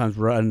body sometimes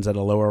runs at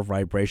a lower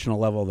vibrational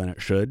level than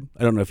it should.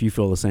 I don't know if you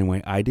feel the same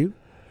way I do.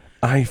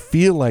 I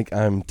feel like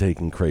I'm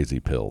taking crazy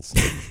pills.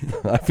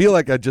 I feel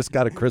like I just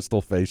got a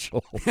crystal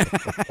facial.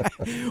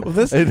 Well,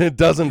 this And it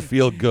doesning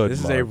feel good, This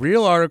is Mark. a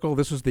real article.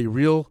 This was the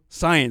real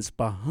science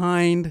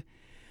behind.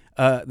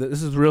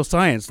 This is the real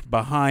science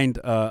behind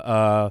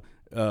how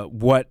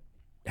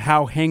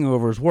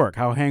hangovers work.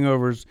 How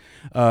hangovers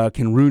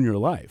can ruin your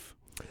life.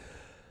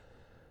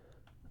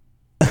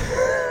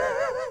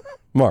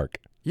 Mark,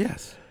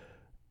 Yes.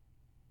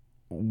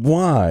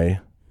 why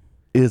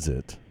is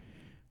it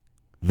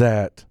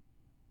that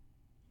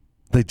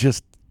they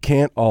just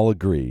can't all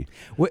agree?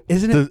 What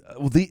isn't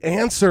it? The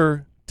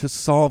answer to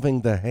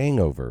solving the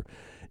hangover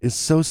is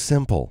so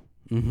simple.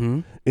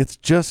 Mm-hmm. It's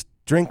just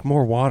drink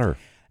more water.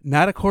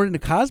 Not according to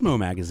Cosmo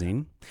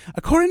magazine.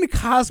 According to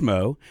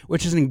Cosmo,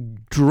 which is in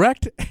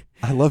direct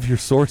I love your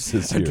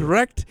sources a here.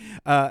 direct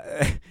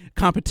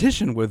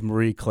competition with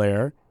Marie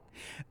Claire.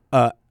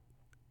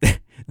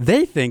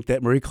 They think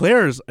that Marie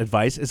Claire's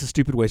advice is a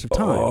stupid waste of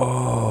time.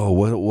 Oh,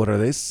 what are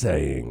they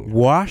saying?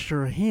 Wash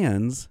your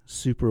hands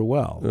super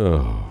well.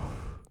 Oh.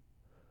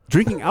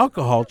 Drinking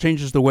alcohol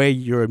changes the way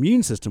your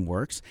immune system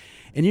works,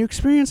 and you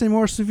experience a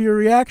more severe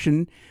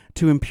reaction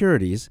to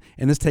impurities,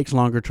 and this takes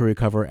longer to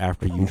recover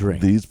after you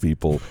drink. These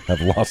people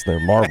have lost their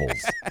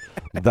marbles.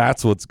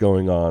 That's what's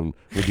going on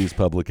with these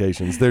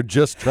publications. They're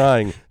just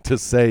trying to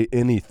say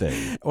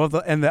anything. Well,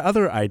 the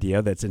other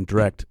idea that's in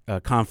direct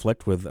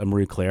conflict with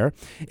Marie Claire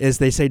is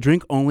they say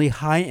drink only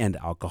high-end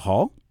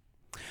alcohol.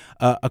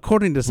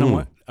 According to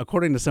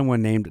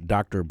someone named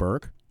Dr.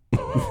 Burke,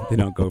 they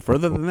don't go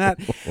further than that.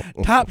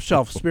 Top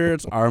shelf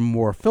spirits are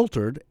more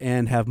filtered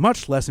and have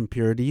much less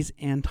impurities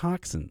and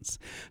toxins.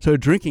 So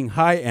drinking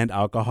high-end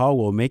alcohol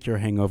will make your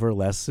hangover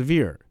less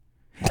severe.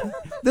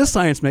 This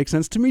science makes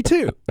sense to me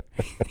too.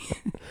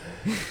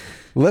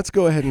 Let's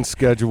go ahead and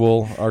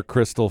schedule our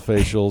crystal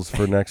facials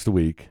for next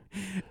week.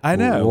 I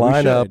know.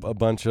 Line we up should. a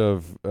bunch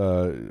of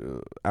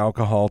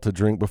alcohol to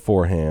drink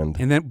beforehand.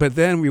 But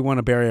then we want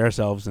to bury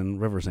ourselves in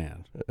river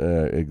sand.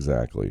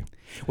 Exactly.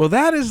 Well,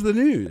 that is the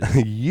news.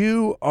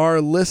 You are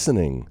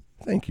listening.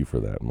 Thank you for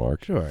that,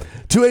 Mark. Sure.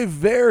 To a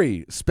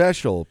very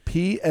special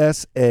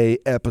PSA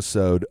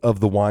episode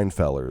of The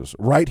Winefellers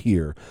right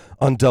here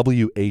on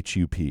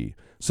WHUP.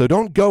 So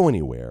don't go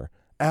anywhere.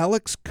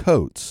 Alex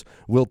Coates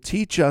will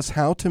teach us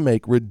how to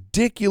make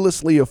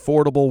ridiculously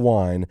affordable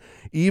wine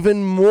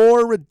even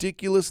more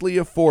ridiculously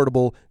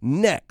affordable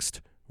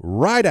next,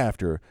 right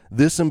after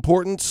this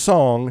important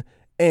song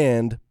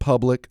and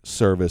public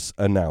service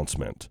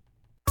announcement.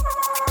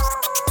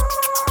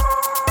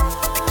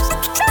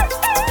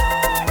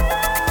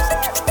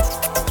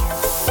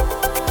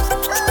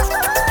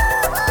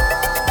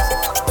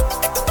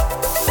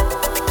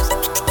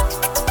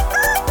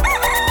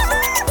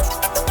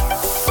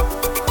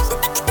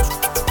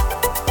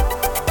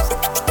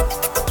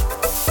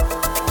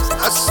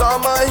 Saw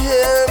my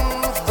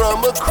hen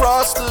from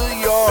across the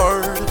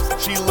yard.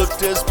 She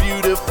looked as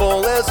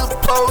beautiful as a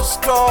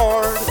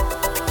postcard.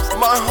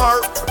 My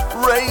heart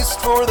raced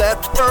for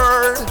that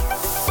bird,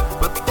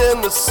 but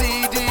then the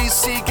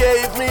CDC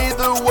gave me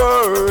the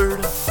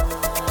word.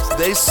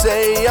 They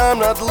say I'm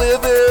not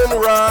living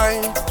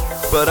right,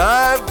 but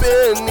I've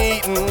been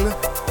eating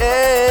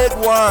egg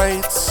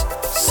whites.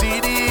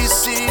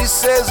 CDC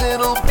says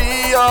it'll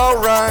be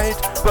alright,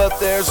 but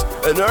there's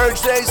an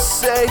urge they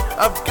say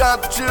I've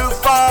got to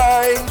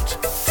fight.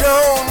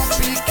 Don't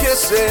be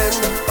kissing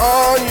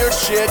on your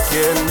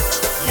chicken,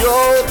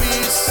 you'll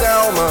be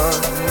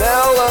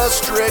salmonella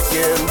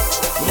stricken.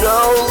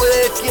 No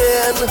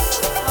licking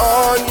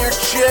on your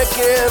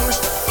chicken,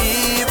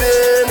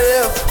 even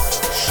if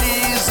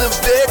she's a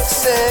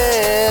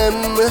vixen.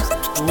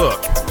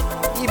 Look,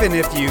 even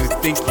if you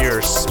think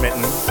you're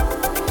smitten,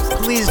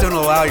 please don't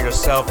allow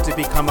yourself to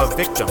become a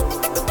victim.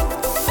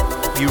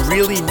 You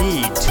really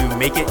need to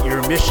make it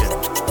your mission.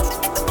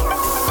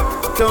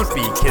 Don't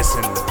be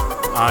kissing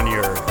on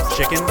your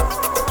chicken.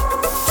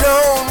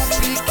 Don't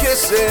be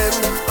kissing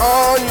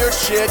on your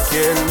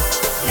chicken,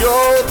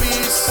 you'll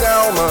be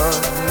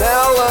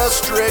salmonella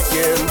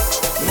stricken.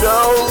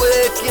 No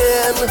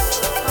licking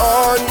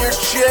on your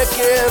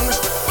chicken,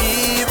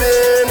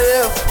 even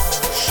if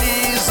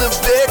she's a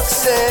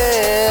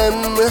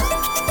vixen.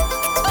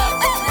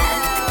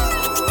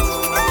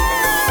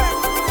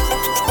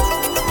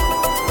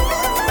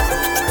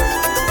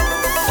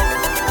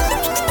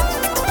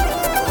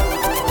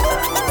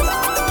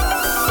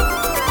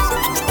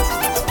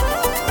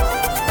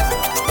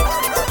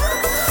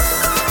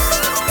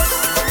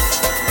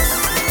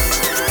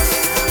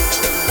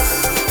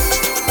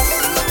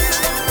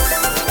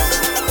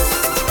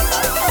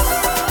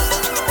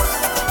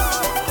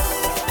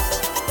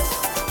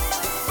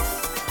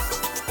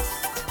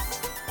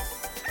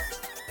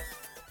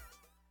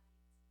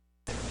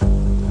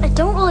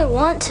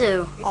 don't want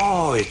to.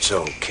 Oh, it's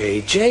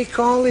okay, Jake.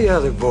 All the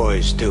other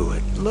boys do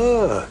it.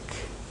 Look.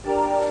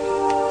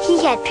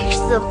 He had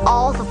pictures of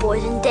all the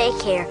boys in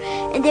daycare,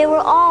 and they were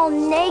all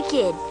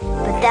naked.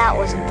 But that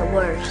wasn't the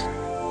worst.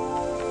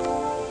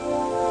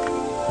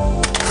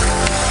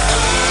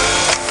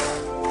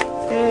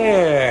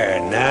 There,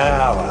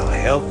 now I'll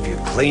help you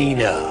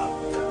clean up.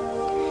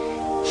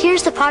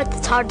 Here's the part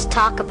that's hard to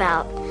talk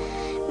about.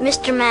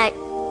 Mr. Mac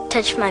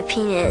touched my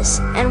penis,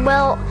 and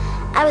well,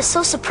 I was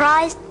so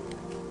surprised,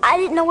 I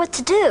didn't know what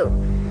to do.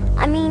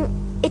 I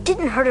mean, it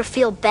didn't hurt or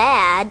feel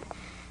bad,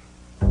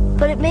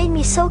 but it made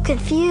me so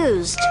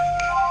confused.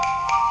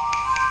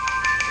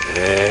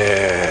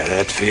 There,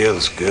 that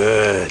feels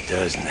good,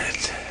 doesn't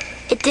it?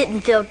 It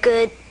didn't feel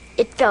good,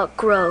 it felt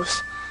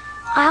gross.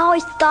 I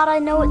always thought I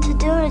know what to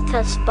do in a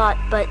tough spot,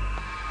 but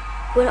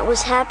when it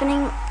was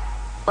happening,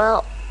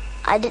 well,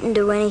 I didn't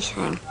do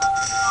anything.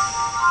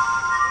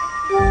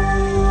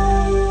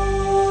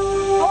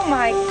 Oh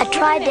my. I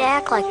tried to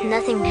act like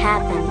nothing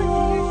happened.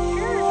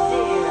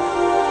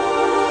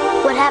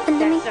 What happened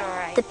to me?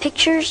 The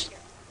pictures,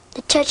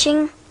 the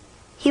touching,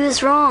 he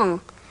was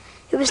wrong.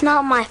 It was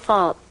not my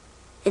fault.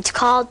 It's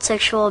called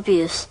sexual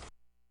abuse.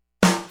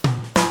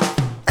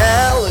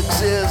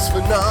 Alex is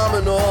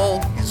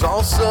phenomenal. He's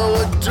also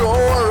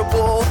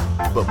adorable.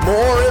 But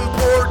more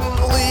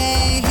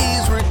importantly,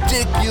 he's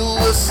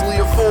ridiculously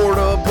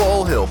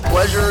affordable. He'll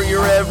pleasure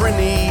your every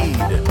need,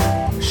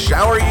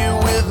 shower you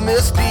with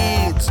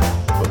misdeeds.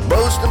 But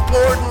most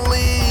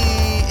importantly,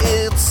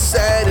 it's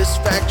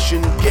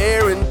satisfaction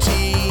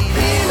guaranteed.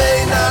 He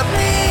may not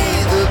be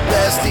the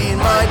best, he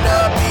might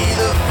not be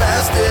the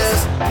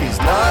fastest. He's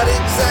not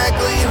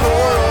exactly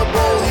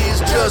horrible, he's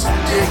just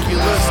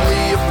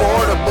ridiculously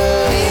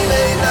affordable. He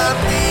may not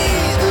be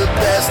the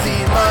best, he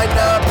might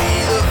not be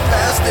the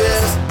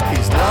fastest.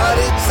 He's not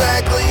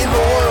exactly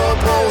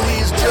horrible,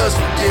 he's just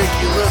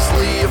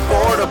ridiculously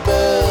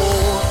affordable.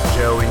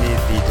 Joe, we need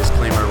the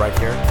disclaimer right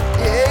here.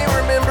 Hey,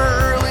 remember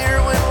earlier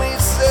when we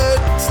said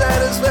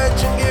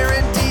satisfaction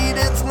guaranteed?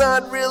 It's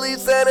not really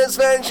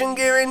satisfaction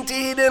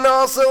guaranteed, and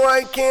also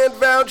I can't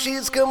vouch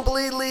he's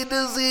completely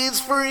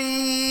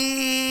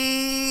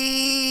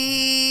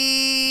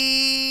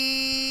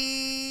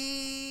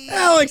disease-free.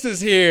 Alex is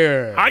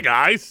here. Hi,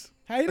 guys.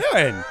 How you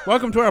doing?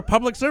 Welcome to our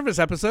public service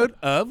episode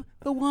of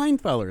The Wine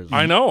Fellers.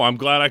 I know. I'm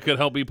glad I could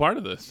help be part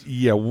of this.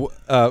 Yeah.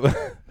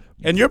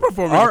 And you're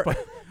performing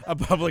a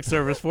public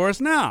service for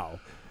us now.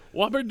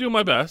 Well, I'm going to do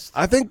my best.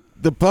 I think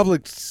the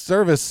public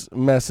service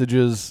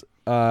messages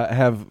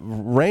have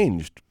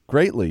ranged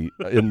greatly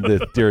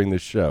during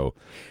this show.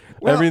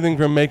 Well, everything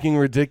from making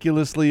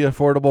ridiculously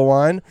affordable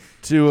wine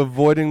to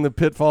avoiding the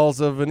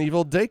pitfalls of an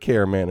evil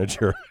daycare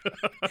manager.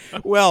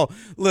 Well,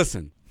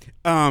 listen,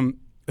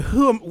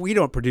 we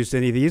don't produce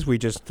any of these. We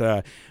just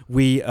try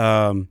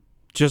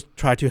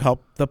to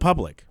help the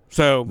public.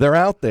 So they're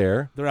out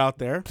there. They're out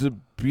there. To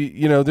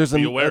be, there's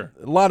a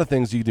lot of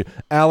things you can do.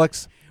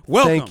 Alex,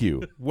 welcome. Thank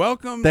you.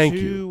 Welcome Thank to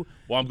you.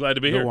 Well, I'm glad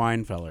to be the here.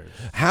 Wine Fellers.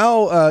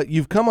 How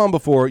you've come on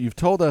before, you've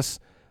told us,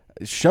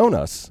 shown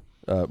us,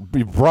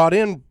 you brought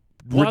in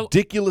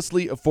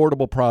ridiculously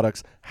affordable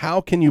products.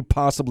 How can you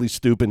possibly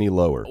stoop any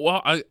lower?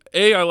 Well, I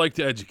like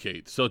to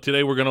educate. So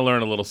today we're going to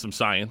learn some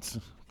science.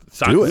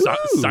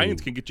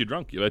 Science can get you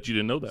drunk. I bet you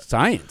didn't know that.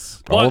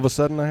 Science. All of a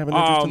sudden, I have an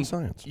interest in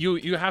science.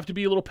 You have to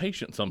be a little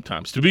patient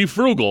sometimes. To be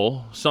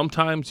frugal,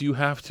 sometimes you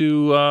have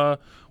to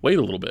wait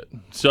a little bit.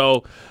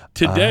 So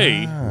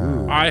today,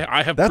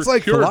 I have that's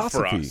like procured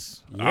philosophy. for us.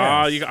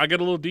 Yes. I get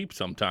a little deep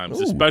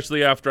sometimes,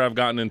 especially after I've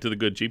gotten into the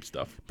good cheap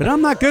stuff. But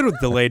I'm not good with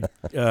delayed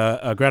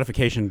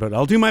gratification, but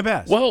I'll do my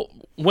best. Well,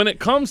 when it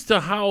comes to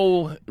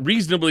how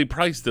reasonably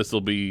priced this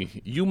will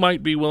be, you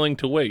might be willing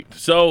to wait.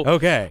 So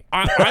okay,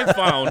 I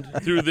found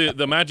through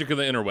the magic of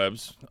the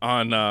interwebs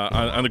on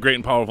the great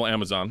and powerful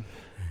Amazon,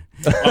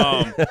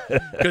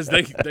 because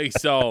they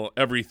sell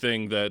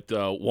everything that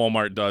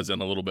Walmart does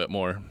and a little bit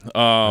more.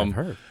 I've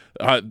heard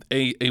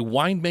a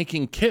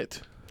winemaking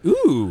kit.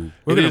 Ooh,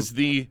 it is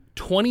the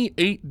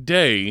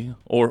 28-day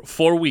or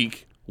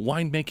 4-week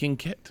winemaking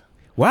kit.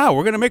 Wow,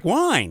 we're gonna make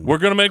wine. We're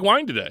gonna make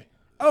wine today.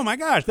 Oh my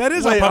gosh, that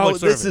is a public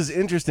service. This is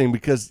interesting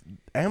because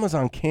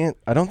Amazon can't.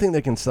 I don't think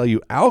they can sell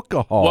you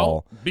alcohol.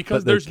 Well,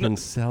 because they can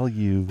sell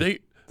you.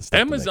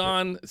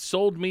 Amazon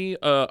sold me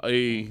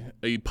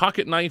a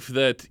pocket knife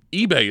that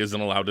eBay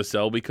isn't allowed to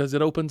sell because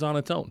it opens on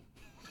its own.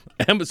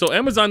 So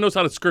Amazon knows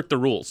how to skirt the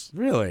rules.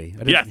 Really?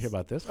 I didn't hear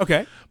about this.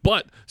 Okay.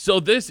 But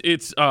so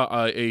it's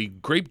a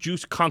grape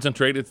juice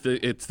concentrate.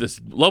 It's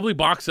this lovely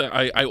box.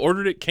 I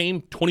ordered it,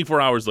 came 24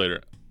 hours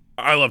later.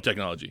 I love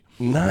technology.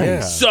 Nice.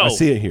 Yeah. So I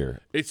see it here.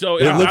 It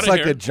looks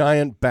like a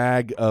giant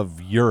bag of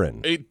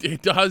urine.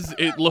 It does.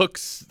 It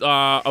looks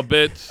a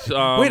bit.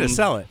 Way to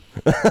sell it.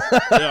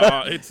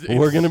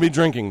 We're going to be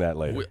drinking that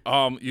later. We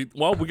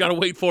got to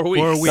wait 4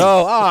 weeks. 4 weeks.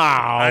 Oh,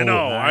 I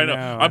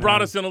know. I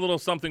brought us in a little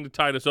something to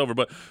tide us over.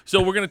 But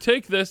so we're going to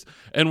take this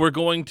and we're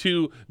going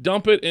to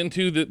dump it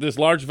into this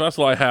large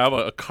vessel I have,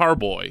 a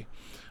carboy.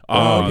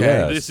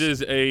 Yes. This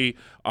is a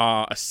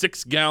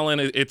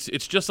 6-gallon.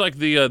 It's just like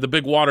the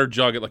big water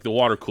jug at like the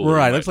water cooler.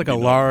 Right, looks like a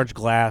large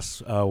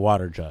glass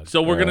water jug.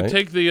 So we're gonna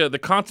take the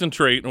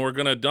concentrate and we're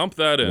gonna dump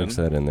that in. Mix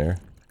that in there.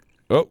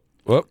 Oh,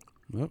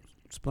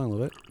 spun a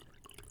little bit.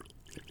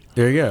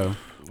 There you go.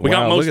 We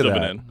got most of that.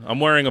 it in. I'm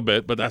wearing a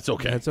bit, but that's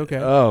okay. That's okay.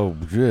 Oh,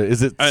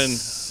 is it? And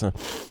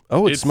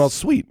it smells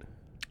sweet.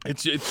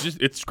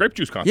 It's grape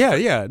juice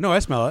concentrate. Yeah. No, I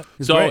smell it.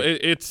 It's so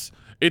great.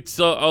 it's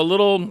a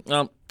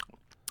little.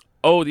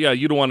 Oh yeah,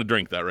 you don't want to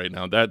drink that right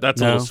now.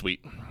 That's a little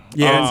sweet.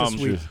 Yeah, it's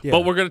sweet. Yeah.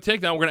 But we're gonna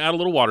take that. We're gonna add a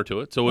little water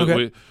to it. So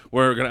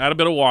we're gonna add a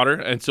bit of water,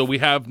 and so we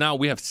have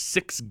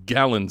 6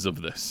 gallons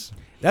of this.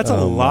 That's a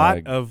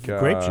lot of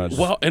grape juice.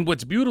 Well, and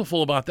what's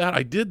beautiful about that,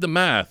 I did the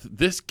math.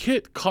 This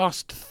kit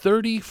cost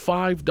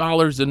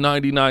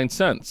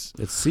 $35.99.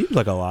 It seems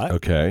like a lot.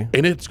 Okay.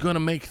 And it's going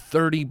to make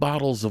 30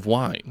 bottles of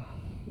wine.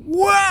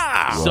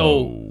 Wow.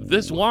 So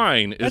this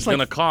wine is going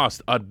to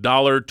cost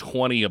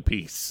 $1.20 a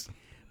piece.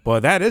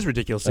 Boy, that is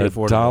ridiculously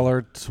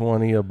affordable.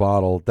 $1.20 a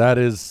bottle. That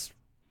is,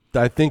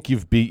 I think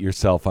you've beat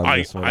yourself on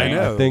this one. I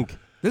know. I think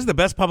this is the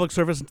best public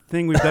service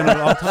thing we've done in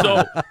all time.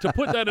 So to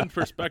put that in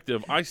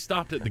perspective, I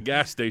stopped at the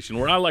gas station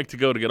where I like to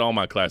go to get all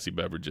my classy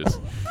beverages,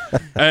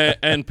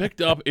 and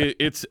picked up.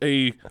 It's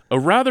a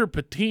rather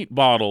petite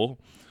bottle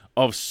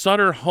of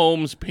Sutter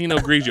Homes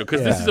Pinot Grigio,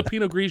 because this is a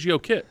Pinot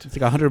Grigio kit. It's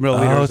like 100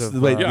 milliliters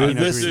of wait,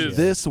 Pinot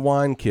this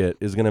wine kit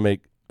is going to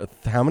make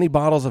how many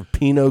bottles of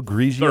Pinot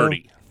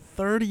Grigio?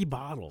 30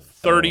 bottles.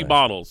 30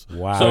 bottles.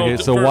 Wow.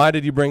 So why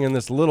did you bring in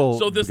this little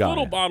So this guy?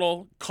 little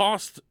bottle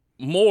cost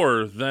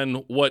more than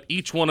what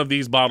each one of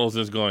these bottles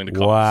is going to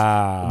cost.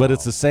 Wow. But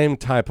it's the same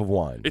type of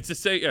wine. It's the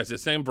same, yes, the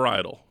same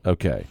varietal.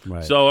 Okay.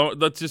 Right. So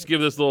let's just give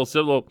this little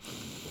sip.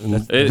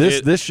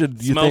 This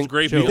should you smells think,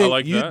 great. You I think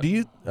like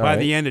that. By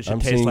the end, it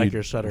should taste like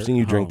your Sutter. I've seen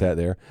you drink home. that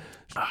there.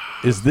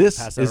 Is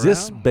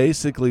this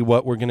basically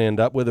what we're going to end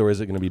up with, or is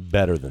it going to be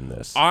better than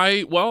this?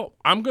 I'm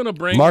going to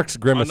bring Mark's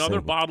grimacing. another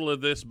bottle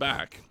of this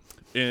back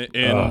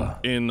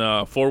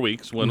in 4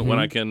 weeks when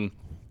I can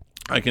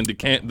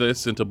decant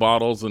this into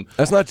bottles. And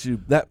that's not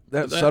too that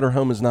Sutter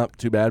Home is not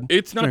too bad.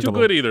 It's not too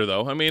good either,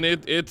 though. I mean,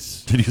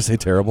 it's. Did you say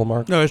terrible,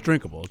 Mark? No, it's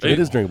drinkable. It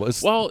is drinkable.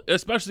 Well,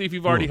 especially if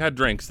you've already had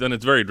drinks, then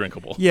it's very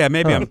drinkable. Yeah,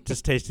 maybe I'm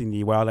just tasting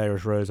the Wild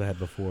Irish Rose I had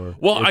before.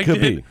 Well,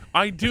 be.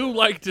 I do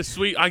like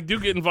to I do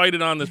get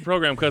invited on this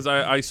program because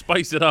I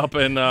spice it up,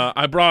 and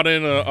I brought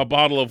in a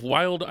bottle of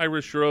Wild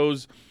Irish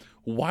Rose.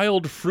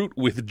 Wild fruit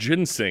with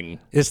ginseng.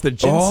 It's the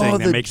ginseng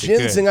that makes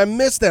ginseng. it good. I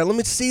missed that. Let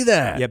me see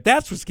that. Yeah,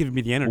 that's what's giving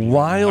me the energy.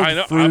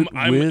 Wild fruit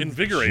I'm with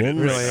invigorated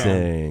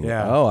ginseng. right now.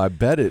 Yeah. Oh, I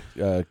bet it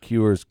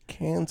cures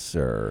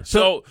cancer.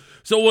 So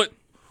what?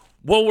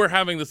 While we're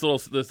having this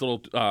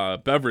little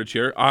beverage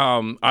here,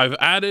 I've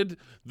added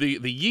the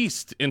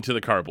yeast into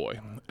the carboy,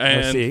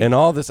 and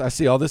all this. I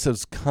see all this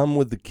has come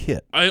with the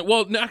kit.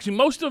 Actually,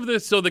 most of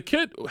this. So the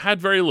kit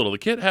had very little. The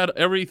kit had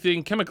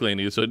everything chemically in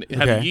it. So it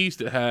had the yeast.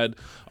 It had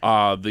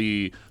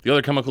the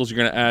other chemicals you're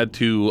going to add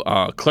to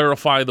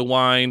clarify the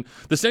wine.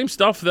 The same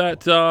stuff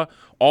that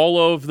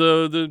all of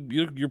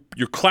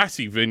your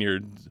classy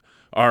vineyards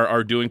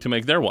are doing to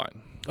make their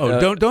wine.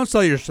 Oh, don't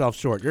sell yourself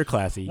short. You're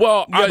classy.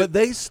 Well, but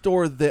they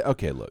store the.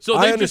 Okay, look. So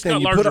they just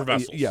got larger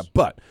vessels. Yeah,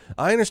 but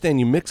I understand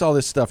you mix all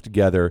this stuff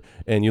together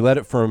and you let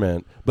it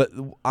ferment. But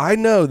I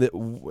know that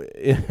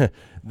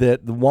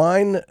that the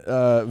wine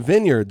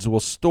vineyards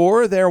will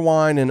store their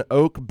wine in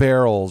oak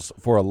barrels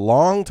for a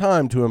long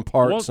time to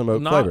impart some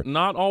oak flavor.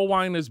 Not all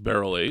wine is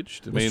barrel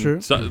aged. I mean, true.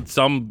 some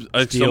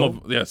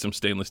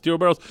stainless steel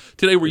barrels.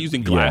 Today we're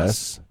using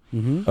glass.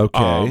 Yes. Mm-hmm.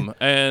 Okay.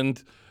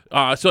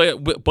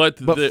 But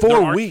there 4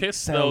 are weeks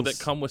kits though that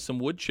come with some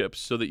wood chips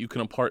so that you can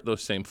impart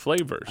those same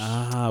flavors.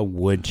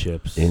 Wood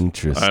chips.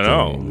 Interesting. I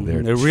know.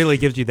 It really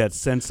gives you that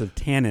sense of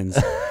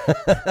tannins.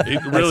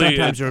 It really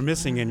sometimes you're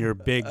missing in your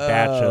big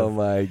batch of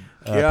my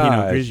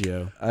Pinot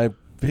Grigio. I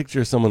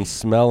picture someone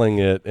smelling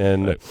it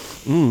and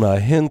a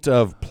hint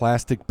of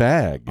plastic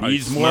bag.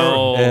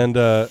 And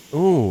a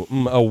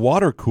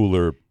water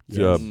cooler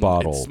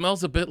bottle. It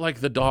smells a bit like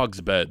the dog's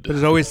bed. But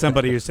there's always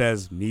somebody who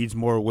says, needs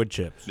more wood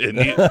chips. It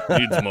needs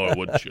more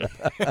wood chip.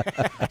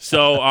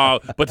 So,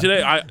 but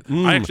today I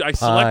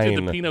selected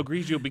the Pinot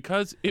Grigio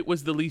because it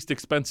was the least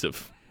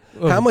expensive.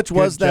 How much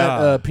was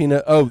that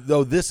Pinot?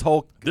 Oh, this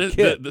whole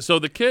kit.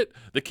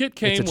 The kit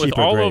came with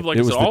all grade. Of like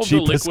all of the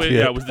liquid. Kit.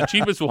 Yeah, it was the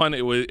cheapest one.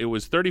 It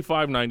was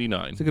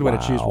 $35.99. It's a good way to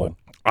choose one.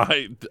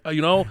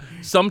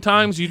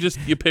 Sometimes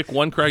you pick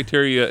one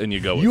criteria and you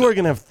go with You are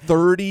going to have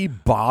 30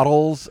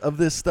 bottles of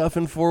this stuff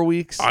in 4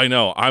 weeks? I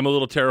know. I'm a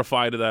little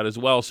terrified of that as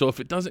well. So if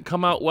it doesn't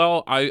come out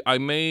well, I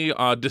may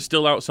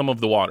distill out some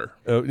of the water.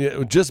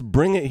 Just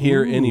bring it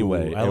here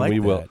anyway. I like we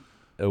that. will.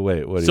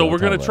 Wait, what? So we're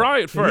going to try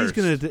it first.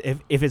 He's gonna,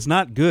 if it's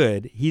not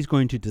good, he's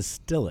going to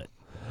distill it.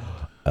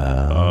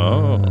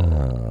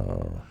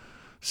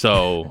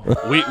 So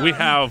we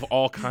have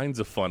all kinds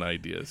of fun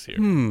ideas here.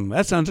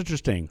 That sounds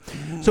interesting.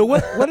 So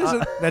what is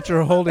it that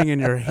you're holding in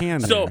your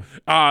hand? So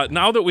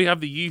now that we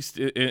have the yeast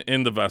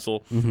in the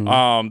vessel,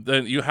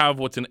 then you have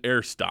what's an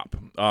air stop.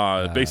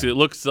 Basically, it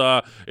looks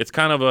it's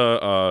kind of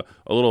a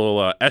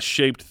little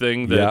S-shaped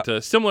thing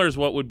that similar as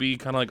what would be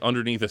kind of like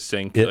underneath a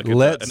sink. It like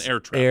lets an air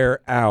trap. air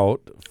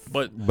out,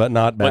 but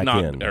not back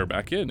in. Air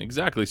back in,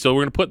 exactly. So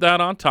we're going to put that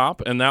on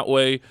top, and that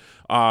way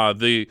if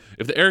the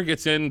air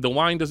gets in, the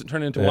wine doesn't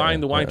turn into wine.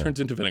 The wine turns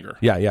into vinegar.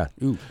 Yeah.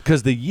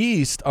 Because the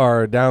yeast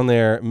are down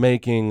there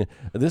making.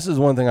 This is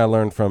one thing I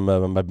learned from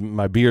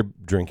my beer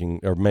drinking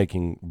or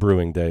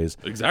brewing days.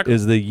 Exactly.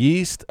 Is the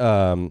yeast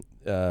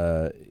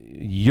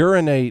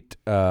urinate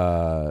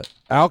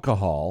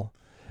alcohol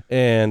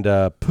and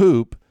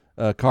poop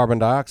carbon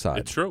dioxide.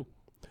 It's true.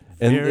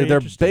 And Very they're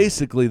interesting.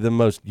 basically the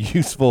most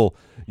useful.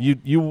 You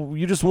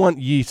just want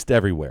yeast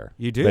everywhere.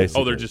 You do.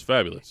 Basically. Oh, they're just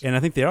fabulous. And I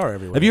think they are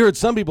everywhere. Have you heard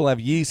some people have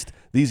these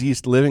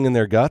yeast living in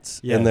their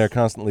guts Yes. and they're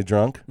constantly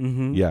drunk?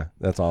 Mm-hmm. Yeah,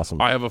 that's awesome.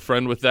 I have a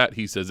friend with that.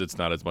 He says it's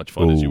not as much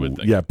fun as you would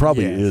think. Yeah,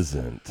 probably Yes.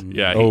 isn't.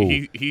 Yeah,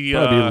 he he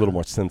probably be a little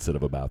more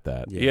sensitive about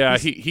that. Yeah,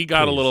 he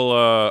got a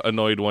little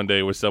annoyed one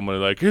day with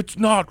someone like, it's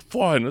not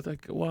fun. It's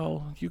like,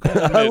 well, you got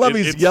to I love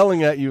he's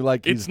yelling at you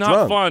like he's it's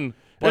not drunk. fun,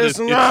 but It's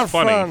not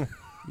funny. fun.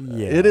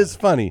 Yeah. It is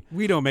funny.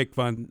 We don't make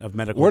fun of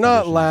medical We're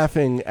not conditions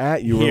laughing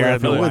at you. We're here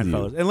at the laughing with Wine you.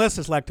 Fellows. Unless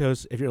it's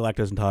lactose. If you're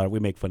lactose intolerant, we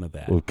make fun of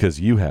that. Well, because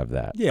you have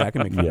that. Yeah, I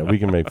can make fun Yeah, of we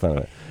can make fun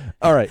of it.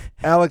 All right,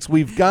 Alex,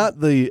 we've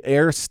got the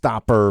air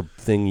stopper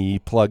thingy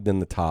plugged in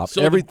the top.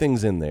 So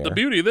everything's in there. The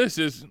beauty of this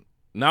is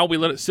now we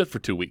let it sit for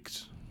 2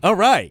 weeks. All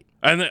right.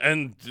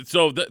 And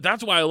so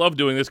that's why I love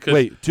doing this. Cause,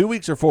 Wait, 2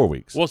 weeks or 4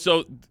 weeks? Well,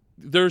 so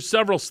there's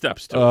several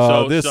steps to it.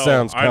 Oh, So this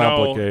sounds I know,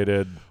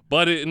 complicated.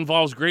 but it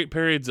involves great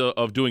periods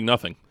of doing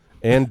nothing.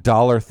 And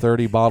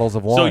 $1.30 bottles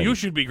of wine. So you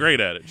should be great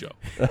at it, Joe.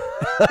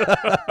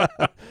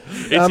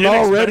 I'm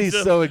already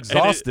inexpensive, so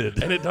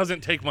exhausted. and it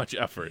doesn't take much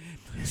effort.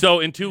 So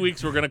in 2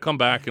 weeks, we're going to come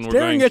back and we're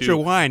Staring going at to your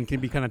wine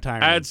can be kind of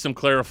tiring. add some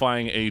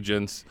clarifying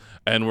agents,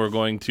 and we're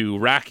going to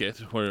rack it,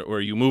 where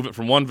you move it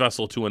from one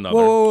vessel to another.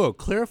 Whoa.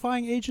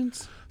 Clarifying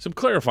agents? Some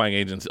clarifying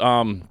agents.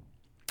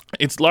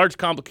 It's large,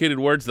 complicated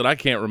words that I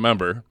can't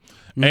remember,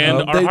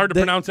 and are hard to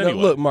pronounce anyway.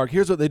 Look, Mark,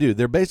 here's what they do.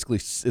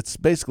 It's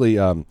basically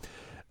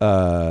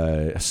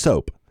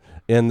soap,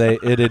 and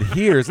it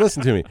adheres.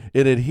 Listen to me.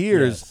 It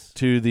adheres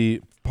to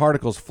the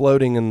particles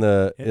floating in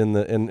the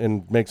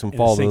and makes them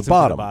fall to the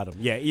bottom.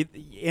 Yeah,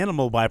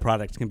 animal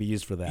byproducts can be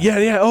used for that.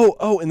 Yeah.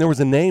 Oh, and there was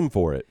a name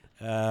for it.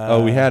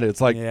 We had it. It's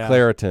like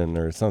Claritin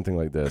or something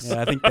like this.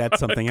 Yeah, I think that's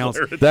something else.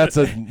 That's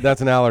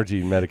an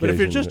allergy medication. But if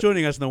you're just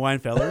joining us in the Wine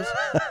Fellows,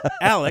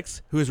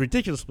 Alex, who is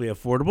ridiculously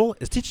affordable,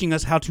 is teaching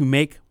us how to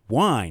make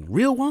wine,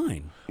 real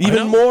wine.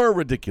 Even more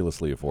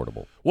ridiculously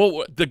affordable.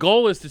 Well, the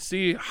goal is to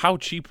see how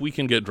cheap we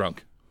can get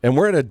drunk. And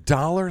we're at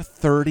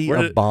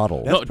 $1.30 a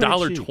bottle. No,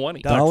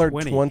 $1.20.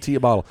 $1.20 a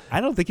bottle.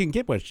 I don't think you can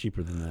get much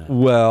cheaper than that.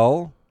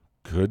 Well,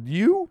 could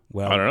you?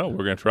 Well, I don't know.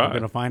 We're going to try. We're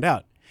going to find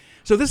out.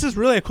 So this is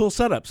really a cool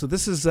setup. So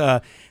this is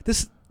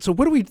this. So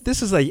what do we?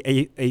 This is a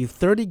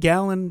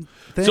 30-gallon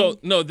thing. So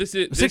no, this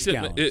is 6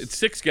 gallons. It's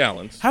 6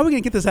 gallons. How are we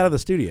going to get this out of the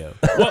studio?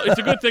 Well, it's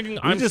a good thing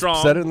I'm just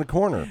strong. set it in the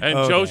corner.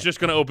 And Joe's just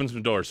going to open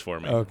some doors for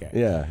me. Okay.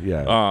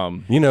 Yeah.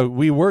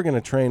 We were going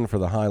to train for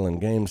the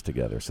Highland Games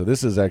together, so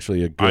this is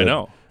actually a good. I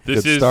know.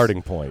 This good is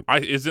starting point.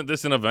 Isn't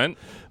this an event?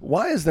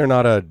 Why is there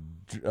not a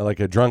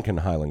drunken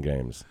Highland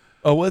Games?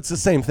 Oh, well, it's the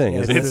same thing.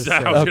 Yeah, isn't it?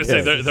 I was going to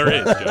say there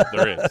is, Joe.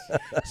 There is.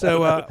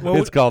 So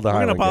it's called the We're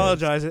Highland going to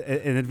apologize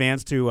in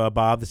advance to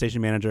Bob, the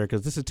station manager,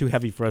 because this is too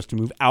heavy for us to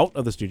move out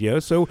of the studio.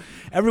 So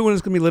everyone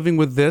is going to be living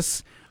with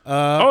this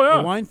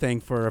wine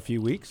thing for a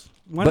few weeks.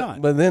 Why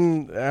not? But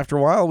then after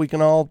a while, we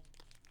can all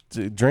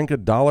drink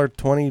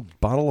 $1.20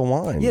 bottle of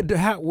wine.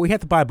 Yeah, we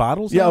have to buy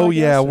bottles. Yeah. now, Oh, I guess,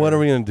 yeah. or What are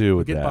we going to do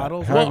with get that?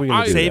 bottles? How are we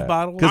going to save that?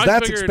 bottles? Because I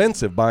that's figured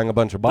expensive. Buying a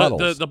bunch of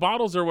bottles. The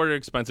bottles are very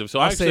expensive. So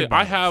I'll actually, save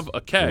I bottles. have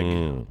a keg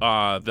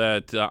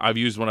that I've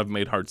used when I've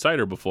made hard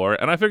cider before,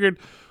 and I figured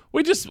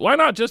why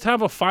not just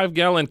have a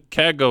 5-gallon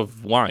keg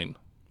of wine?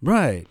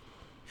 Right.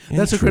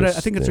 That's a great. I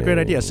think it's a great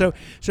idea. So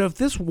if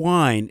this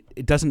wine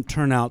it doesn't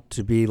turn out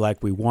to be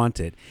like we want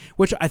it,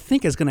 which I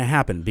think is going to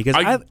happen, because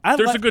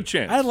there's a good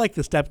chance. I like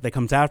the step that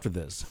comes after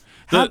this.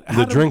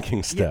 The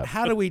drinking step.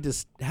 How do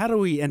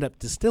we end up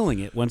distilling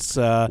it once?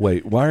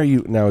 Wait, why are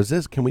you now?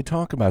 Can we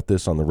talk about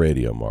this on the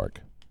radio, Mark?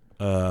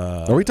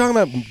 Are we talking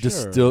about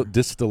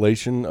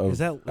distillation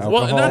of alcohol?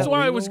 Well, and that's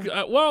why I was.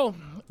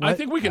 I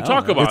think we can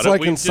talk about it's it.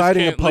 like We just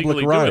inciting a can't public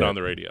legally riot do it on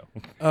the radio.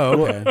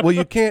 Oh, okay. Well,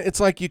 you can't.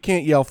 It's like you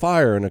can't yell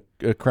fire in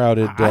a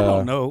crowded. I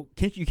don't know.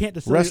 You can't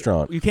distill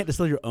restaurant. You can't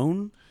distill your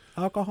own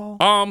alcohol.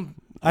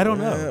 I don't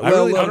know. I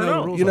really don't don't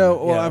know. the rules You on know,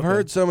 that. well, Yeah, I've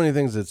heard so many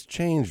things that's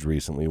changed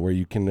recently, where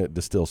you can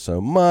distill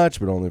so much,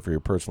 but only for your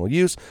personal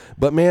use.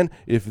 But man,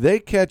 if they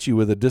catch you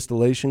with a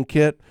distillation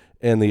kit,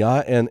 and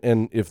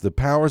if the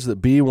powers that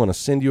be want to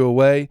send you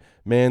away,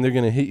 man, they're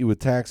going to hit you with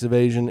tax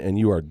evasion, and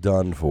you are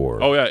done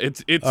for. Oh yeah,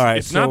 it's All right,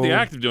 it's not the so-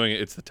 act of doing it;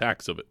 it's the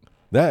tax of it.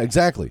 That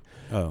exactly.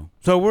 Oh,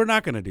 so we're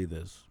not going to do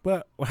this.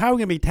 But how are we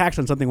going to be taxed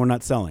on something we're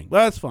not selling?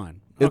 Well, that's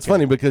fine. It's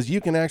funny because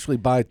you can actually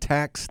buy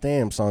tax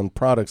stamps on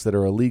products that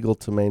are illegal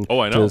to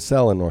to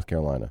sell in North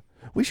Carolina.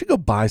 We should go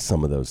buy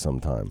some of those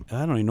sometime.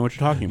 I don't even know what you're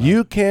talking about.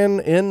 You can,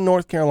 in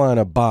North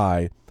Carolina,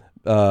 buy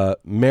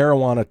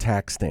marijuana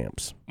tax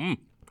stamps.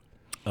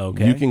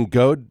 Okay. You can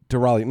go to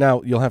Raleigh.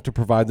 Now, you'll have to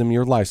provide them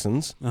your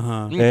license.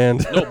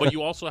 And No, but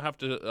you also have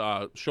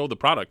to show the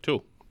product,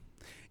 too.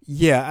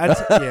 Yeah.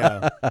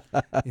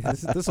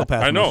 This will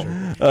pass. I know.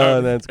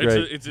 That's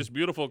great. It's this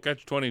beautiful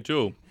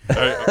catch-22.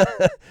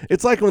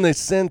 It's like when they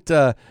sent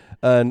a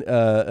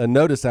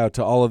notice out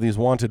to all of these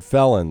wanted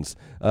felons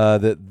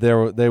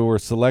that they were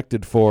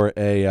selected for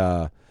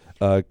a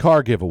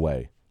car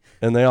giveaway,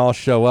 and they all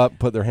show up,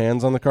 put their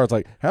hands on the car. It's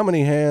like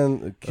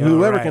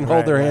whoever can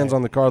hold their hands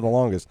on the car the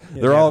longest.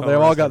 They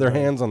all got their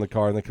hands on the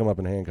car, and they come up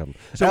and handcuff them.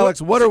 So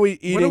Alex, what are we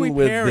eating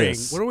with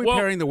this? What are we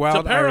pairing the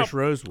Wild Irish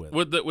Rose with?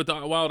 With the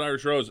Wild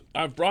Irish Rose,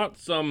 I've brought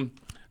some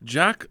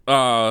Jack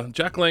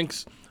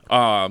Link's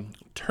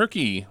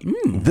turkey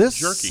This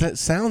jerky.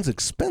 sounds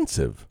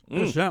expensive.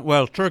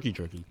 Well, turkey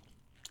jerky.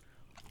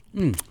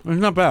 It's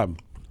not bad.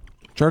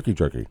 Jerky.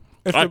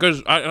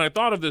 Because I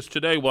thought of this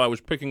today while I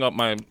was picking up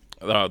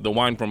the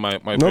wine from my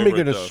favorite. Let me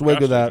get a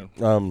swig of that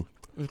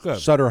good.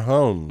 Sutter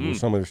Home with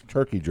some of this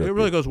turkey jerky. It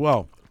really goes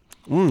well.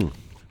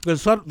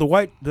 Because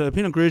the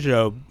Pinot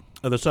Grigio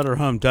of the Sutter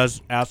Home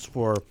does ask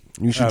for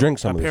you should drink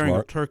some a of this, pairing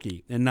Mark. of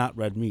turkey and not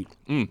red meat.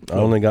 I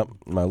only got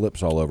my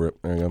lips all over it.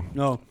 There you go.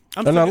 No,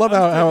 I love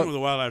how with the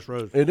Wild Irish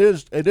Rose. it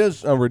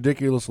is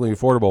ridiculously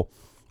affordable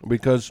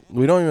because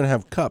we don't even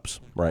have cups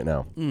right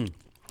now, and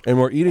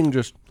we're eating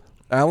just.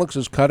 Alex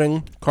is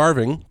carving.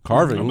 I'm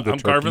carving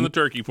the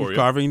turkey for you.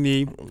 Carving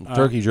the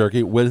turkey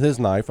jerky with his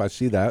knife. I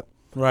see that.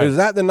 Right. Is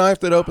that the knife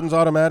that opens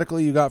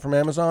automatically you got from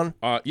Amazon?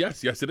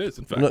 Yes, it is.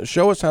 In fact,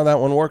 show us how that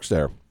one works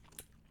there.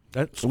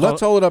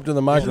 Let's hold it up to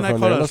the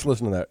microphone there. Let's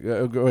listen to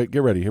that. Wait,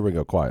 get ready. Here we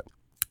go. Quiet.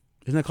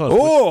 Isn't that called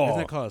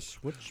a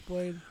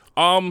switchblade?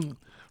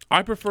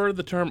 I prefer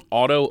the term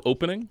auto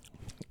opening,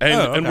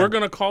 and we're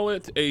going to call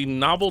it a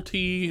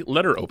novelty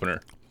letter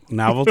opener.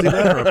 Novelty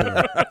letter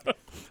opener.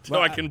 So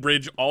I can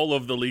bridge all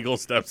of the legal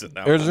steps in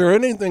that. Is there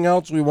anything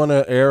else we want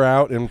to air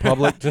out in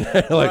public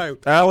today?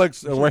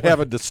 Alex, we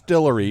have a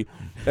distillery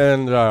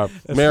and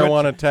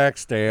marijuana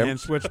tax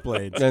stamps and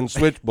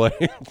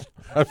switchblades.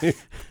 I mean,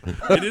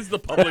 it is the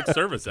public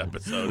service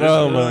episode.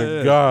 Oh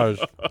my gosh!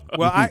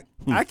 Well,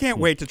 I can't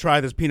wait to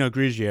try this Pinot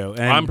Grigio.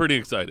 And I'm pretty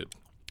excited.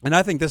 And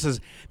I think this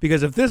is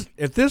because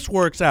if this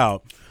works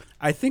out,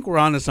 I think we're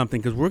onto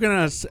something because we're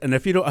gonna. And I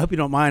hope you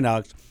don't mind,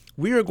 Alex.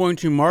 We are going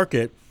to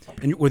market,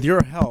 and with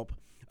your help,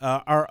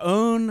 our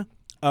own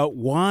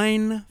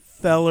Wine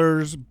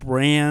Fellers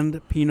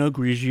brand Pinot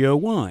Grigio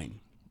wine.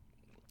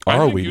 I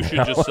think you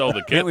should just sell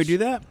the kits. Can't we do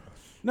that?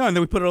 No, and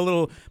then we put our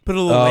little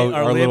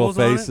our little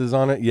faces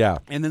on it. Yeah,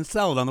 and then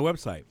sell it on the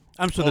website.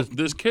 I'm sure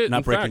this kit not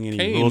in breaking fact, any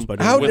came rules,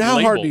 but how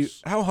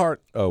hard?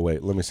 Oh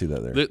wait, let me see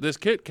that there. This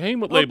kit came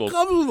with labels.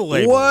 Comes with a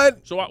label.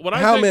 What? So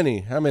How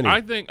many?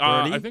 I think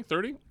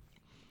 30.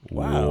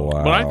 Wow.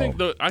 But I think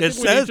we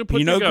need to put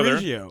Pinot together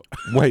Grigio.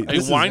 Wait,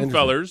 a Wine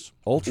Fellers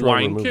Ultra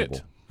wine removable.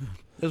 kit.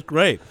 That's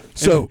great.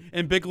 So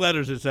in big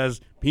letters it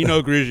says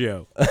Pinot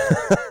Grigio.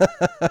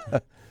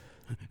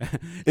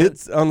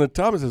 It's on the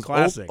top. It says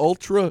Classic.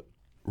 ultra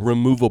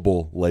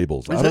removable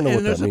labels. I don't know what that means.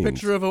 And there's a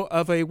picture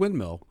of a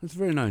windmill. It's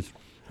very nice.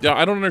 Yeah,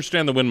 I don't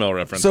understand the windmill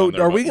reference. So on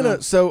there, are we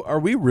gonna? So are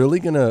we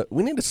really gonna?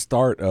 We need to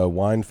start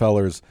Wine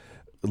Fellers.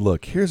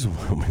 Look, here's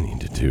what we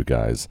need to do,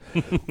 guys.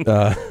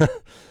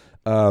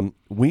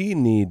 We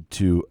need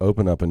to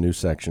open up a new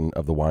section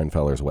of the Wine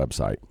Fellers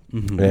website,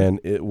 and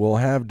it will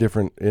have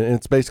different.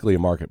 It's basically a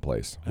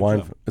marketplace.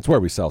 It's where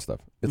we sell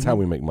stuff. It's how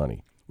we make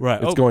money.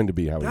 Right. It's going to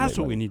be how we make money. That's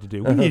what we need to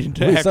do. We need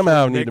to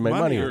somehow need to make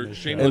money. Your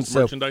shameless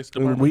merchandise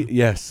department.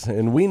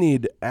 We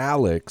need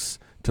Alex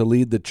to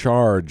lead the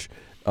charge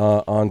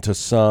onto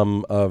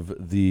some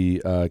of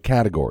the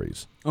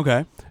categories.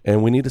 Okay.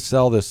 And we need to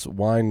sell this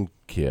wine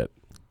kit.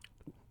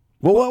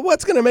 Well,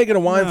 what's going to make it a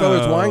Wine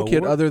Fellers wine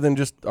kit other than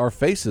just our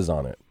faces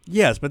on it?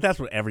 Yes, but that's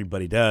what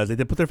everybody does.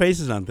 They put their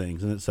faces on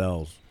things and it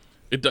sells.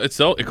 It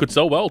could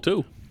sell well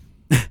too.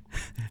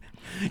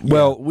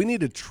 Well, we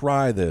need to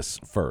try this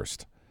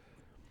first.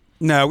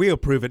 No, we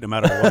approve it no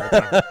matter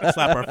what.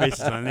 Slap our faces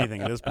on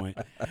anything at this point.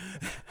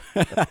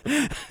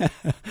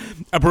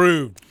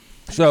 Approved.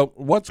 So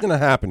what's going to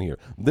happen here?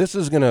 We're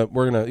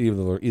going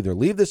to either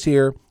leave this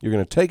here, you're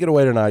going to take it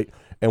away tonight,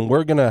 and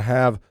we're going to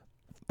have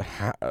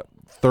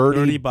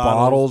 30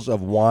 bottles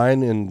of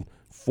wine in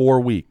 4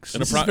 weeks.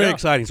 This is very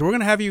exciting. So we're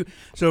going to have you.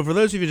 So for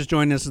those of you just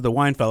joining us, this is the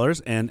Wine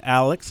Fellers, and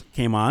Alex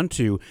came on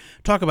to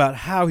talk about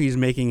how he's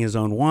making his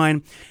own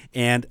wine,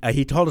 and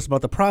he told us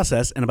about the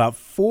process. In about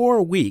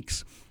 4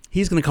 weeks,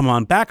 he's going to come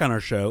on back on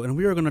our show, and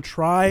we are going to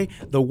try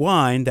the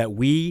wine that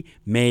we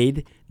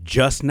made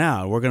just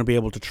now. We're going to be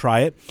able to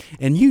try it,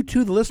 and you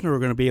too, the listener, are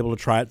going to be able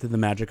to try it through the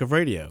magic of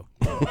radio.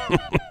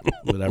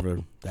 whatever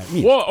that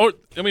means. Well, or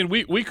I mean,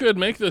 we could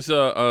make this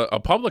a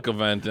public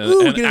event, and,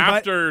 Ooh, and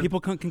after people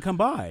can come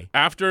by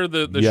after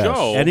the Yes.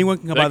 show, anyone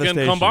can come by the they can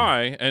station. come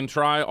by and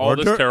try all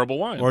this terrible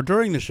wine. Or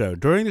during the show.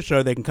 During the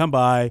show, they can come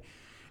by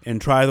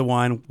and try the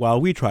wine while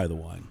we try the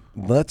wine.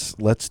 Let's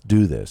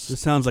do this. This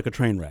sounds like a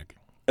train wreck.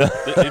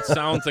 It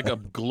sounds like a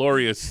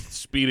glorious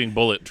speeding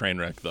bullet train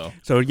wreck, though.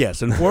 So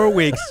yes, in 4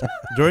 weeks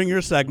during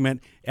your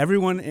segment,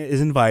 everyone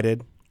is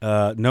invited.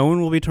 No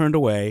one will be turned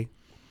away.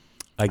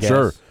 I guess.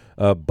 Sure.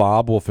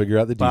 Bob will figure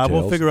out the details. Bob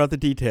will figure out the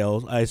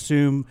details. I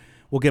assume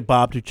we'll get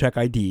Bob to check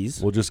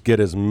IDs. We'll just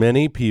get as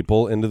many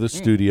people into the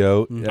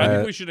studio. I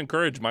think we should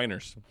encourage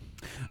minors.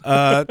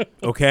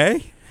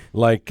 Okay.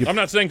 Like I'm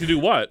not saying to do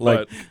what,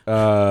 like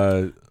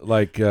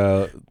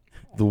but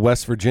the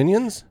West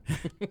Virginians.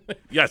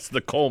 yes,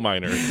 the coal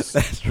miners.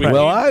 That's We right.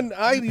 Well, need-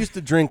 I used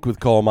to drink with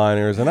coal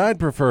miners, and I'd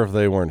prefer if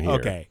they weren't here.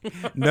 Okay.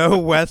 No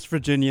West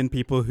Virginian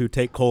people who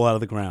take coal out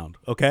of the ground.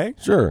 Okay.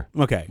 Sure.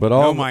 Okay. But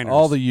no all miners.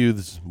 all the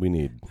youths we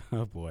need.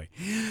 Oh boy.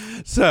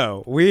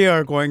 So we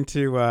are going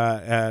to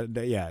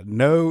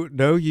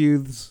no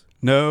youths.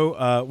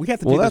 No. We have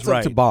to do Well, this that's right.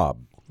 up to Bob.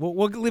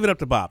 We'll leave it up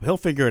to Bob. He'll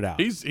figure it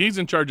out. He's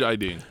in charge of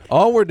IDing.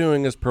 All we're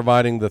doing is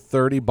providing the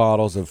 30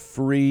 bottles of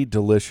free,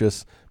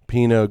 delicious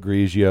Pinot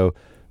Grigio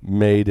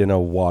made in a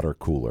water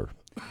cooler.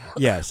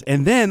 Yes,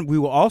 and then we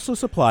will also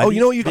supply. Oh, you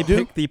know what you can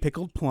do? The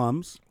pickled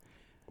plums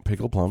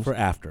Pickled plums for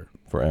after.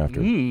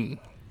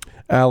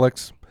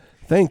 Alex,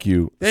 thank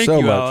you Thank so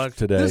you, much Alex.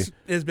 today. This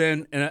has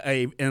been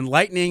an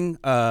enlightening,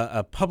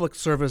 a public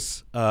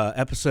service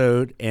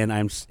episode,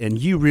 and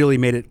you really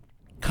made it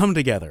come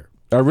together.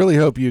 I really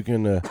hope you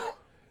can.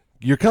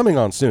 You're coming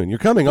on soon. You're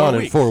coming on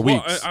in 4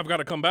 weeks. Well, I've got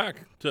to come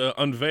back to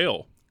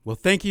unveil. Well,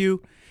 thank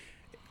you,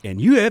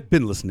 and you have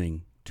been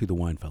listening to the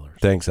Winefellers.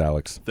 Thanks,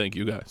 Alex. Thank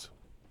you, guys.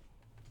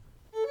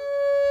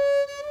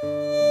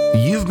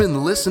 You've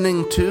been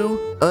listening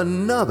to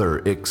another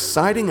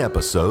exciting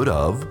episode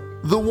of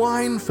The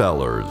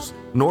Winefellers,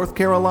 North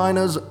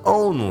Carolina's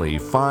only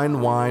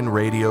fine wine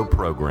radio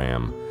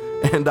program.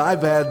 And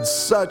I've had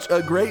such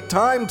a great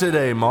time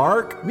today,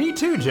 Mark. Me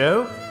too,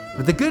 Joe.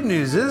 But the good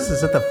news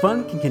is that the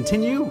fun can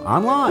continue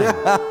online.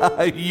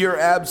 You're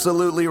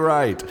absolutely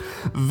right.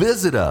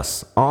 Visit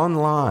us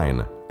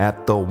online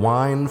at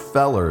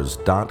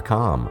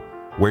thewinefellers.com,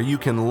 where you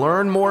can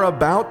learn more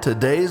about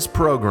today's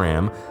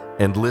program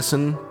and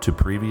listen to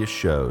previous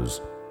shows.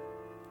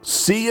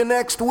 See you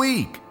next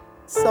week.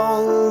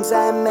 Songs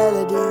and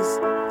melodies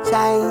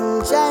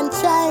change and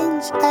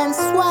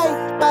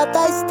sway, but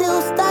they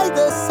still stay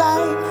the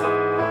same.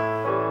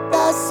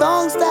 The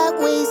songs that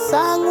we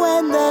sang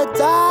when the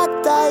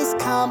dark days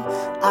come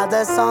are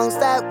the songs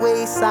that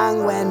we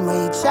sang when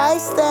we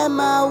chased them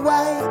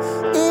away.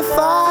 If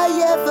I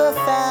ever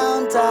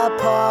found a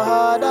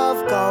pot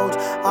of gold,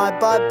 I'd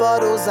buy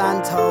bottles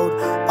untold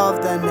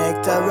of the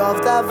nectar of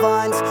the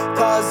vines.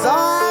 'Cause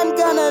I'm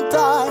gonna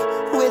die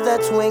with a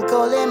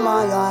twinkle in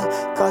my eye,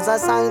 'cause I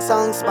sang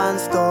songs, spun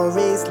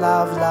stories,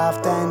 loved,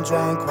 laughed and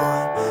drank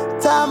wine.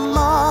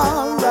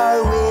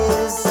 Tomorrow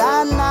is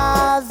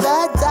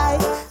another day.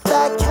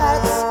 The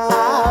cats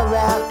are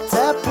out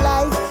to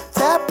play.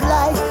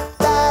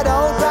 That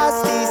old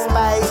rusty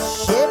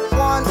spaceship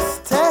wants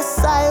to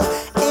sail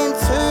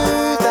into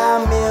the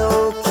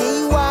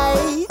Milky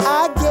Way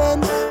again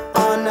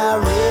on a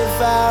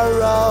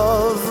river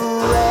of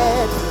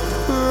red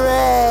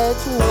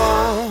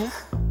wine.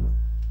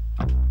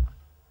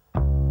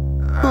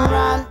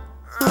 Run,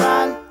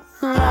 run,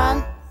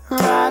 run,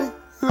 run,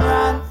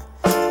 run,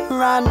 run,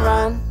 run,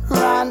 run,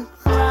 run,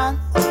 run,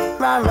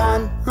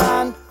 run,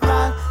 run,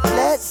 run.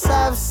 Let's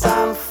have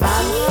some fun.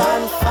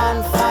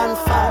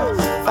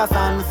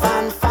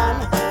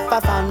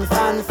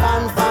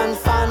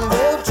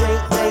 We'll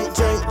drink.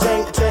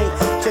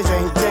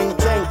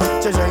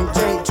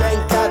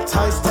 A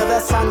toast to the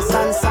sun.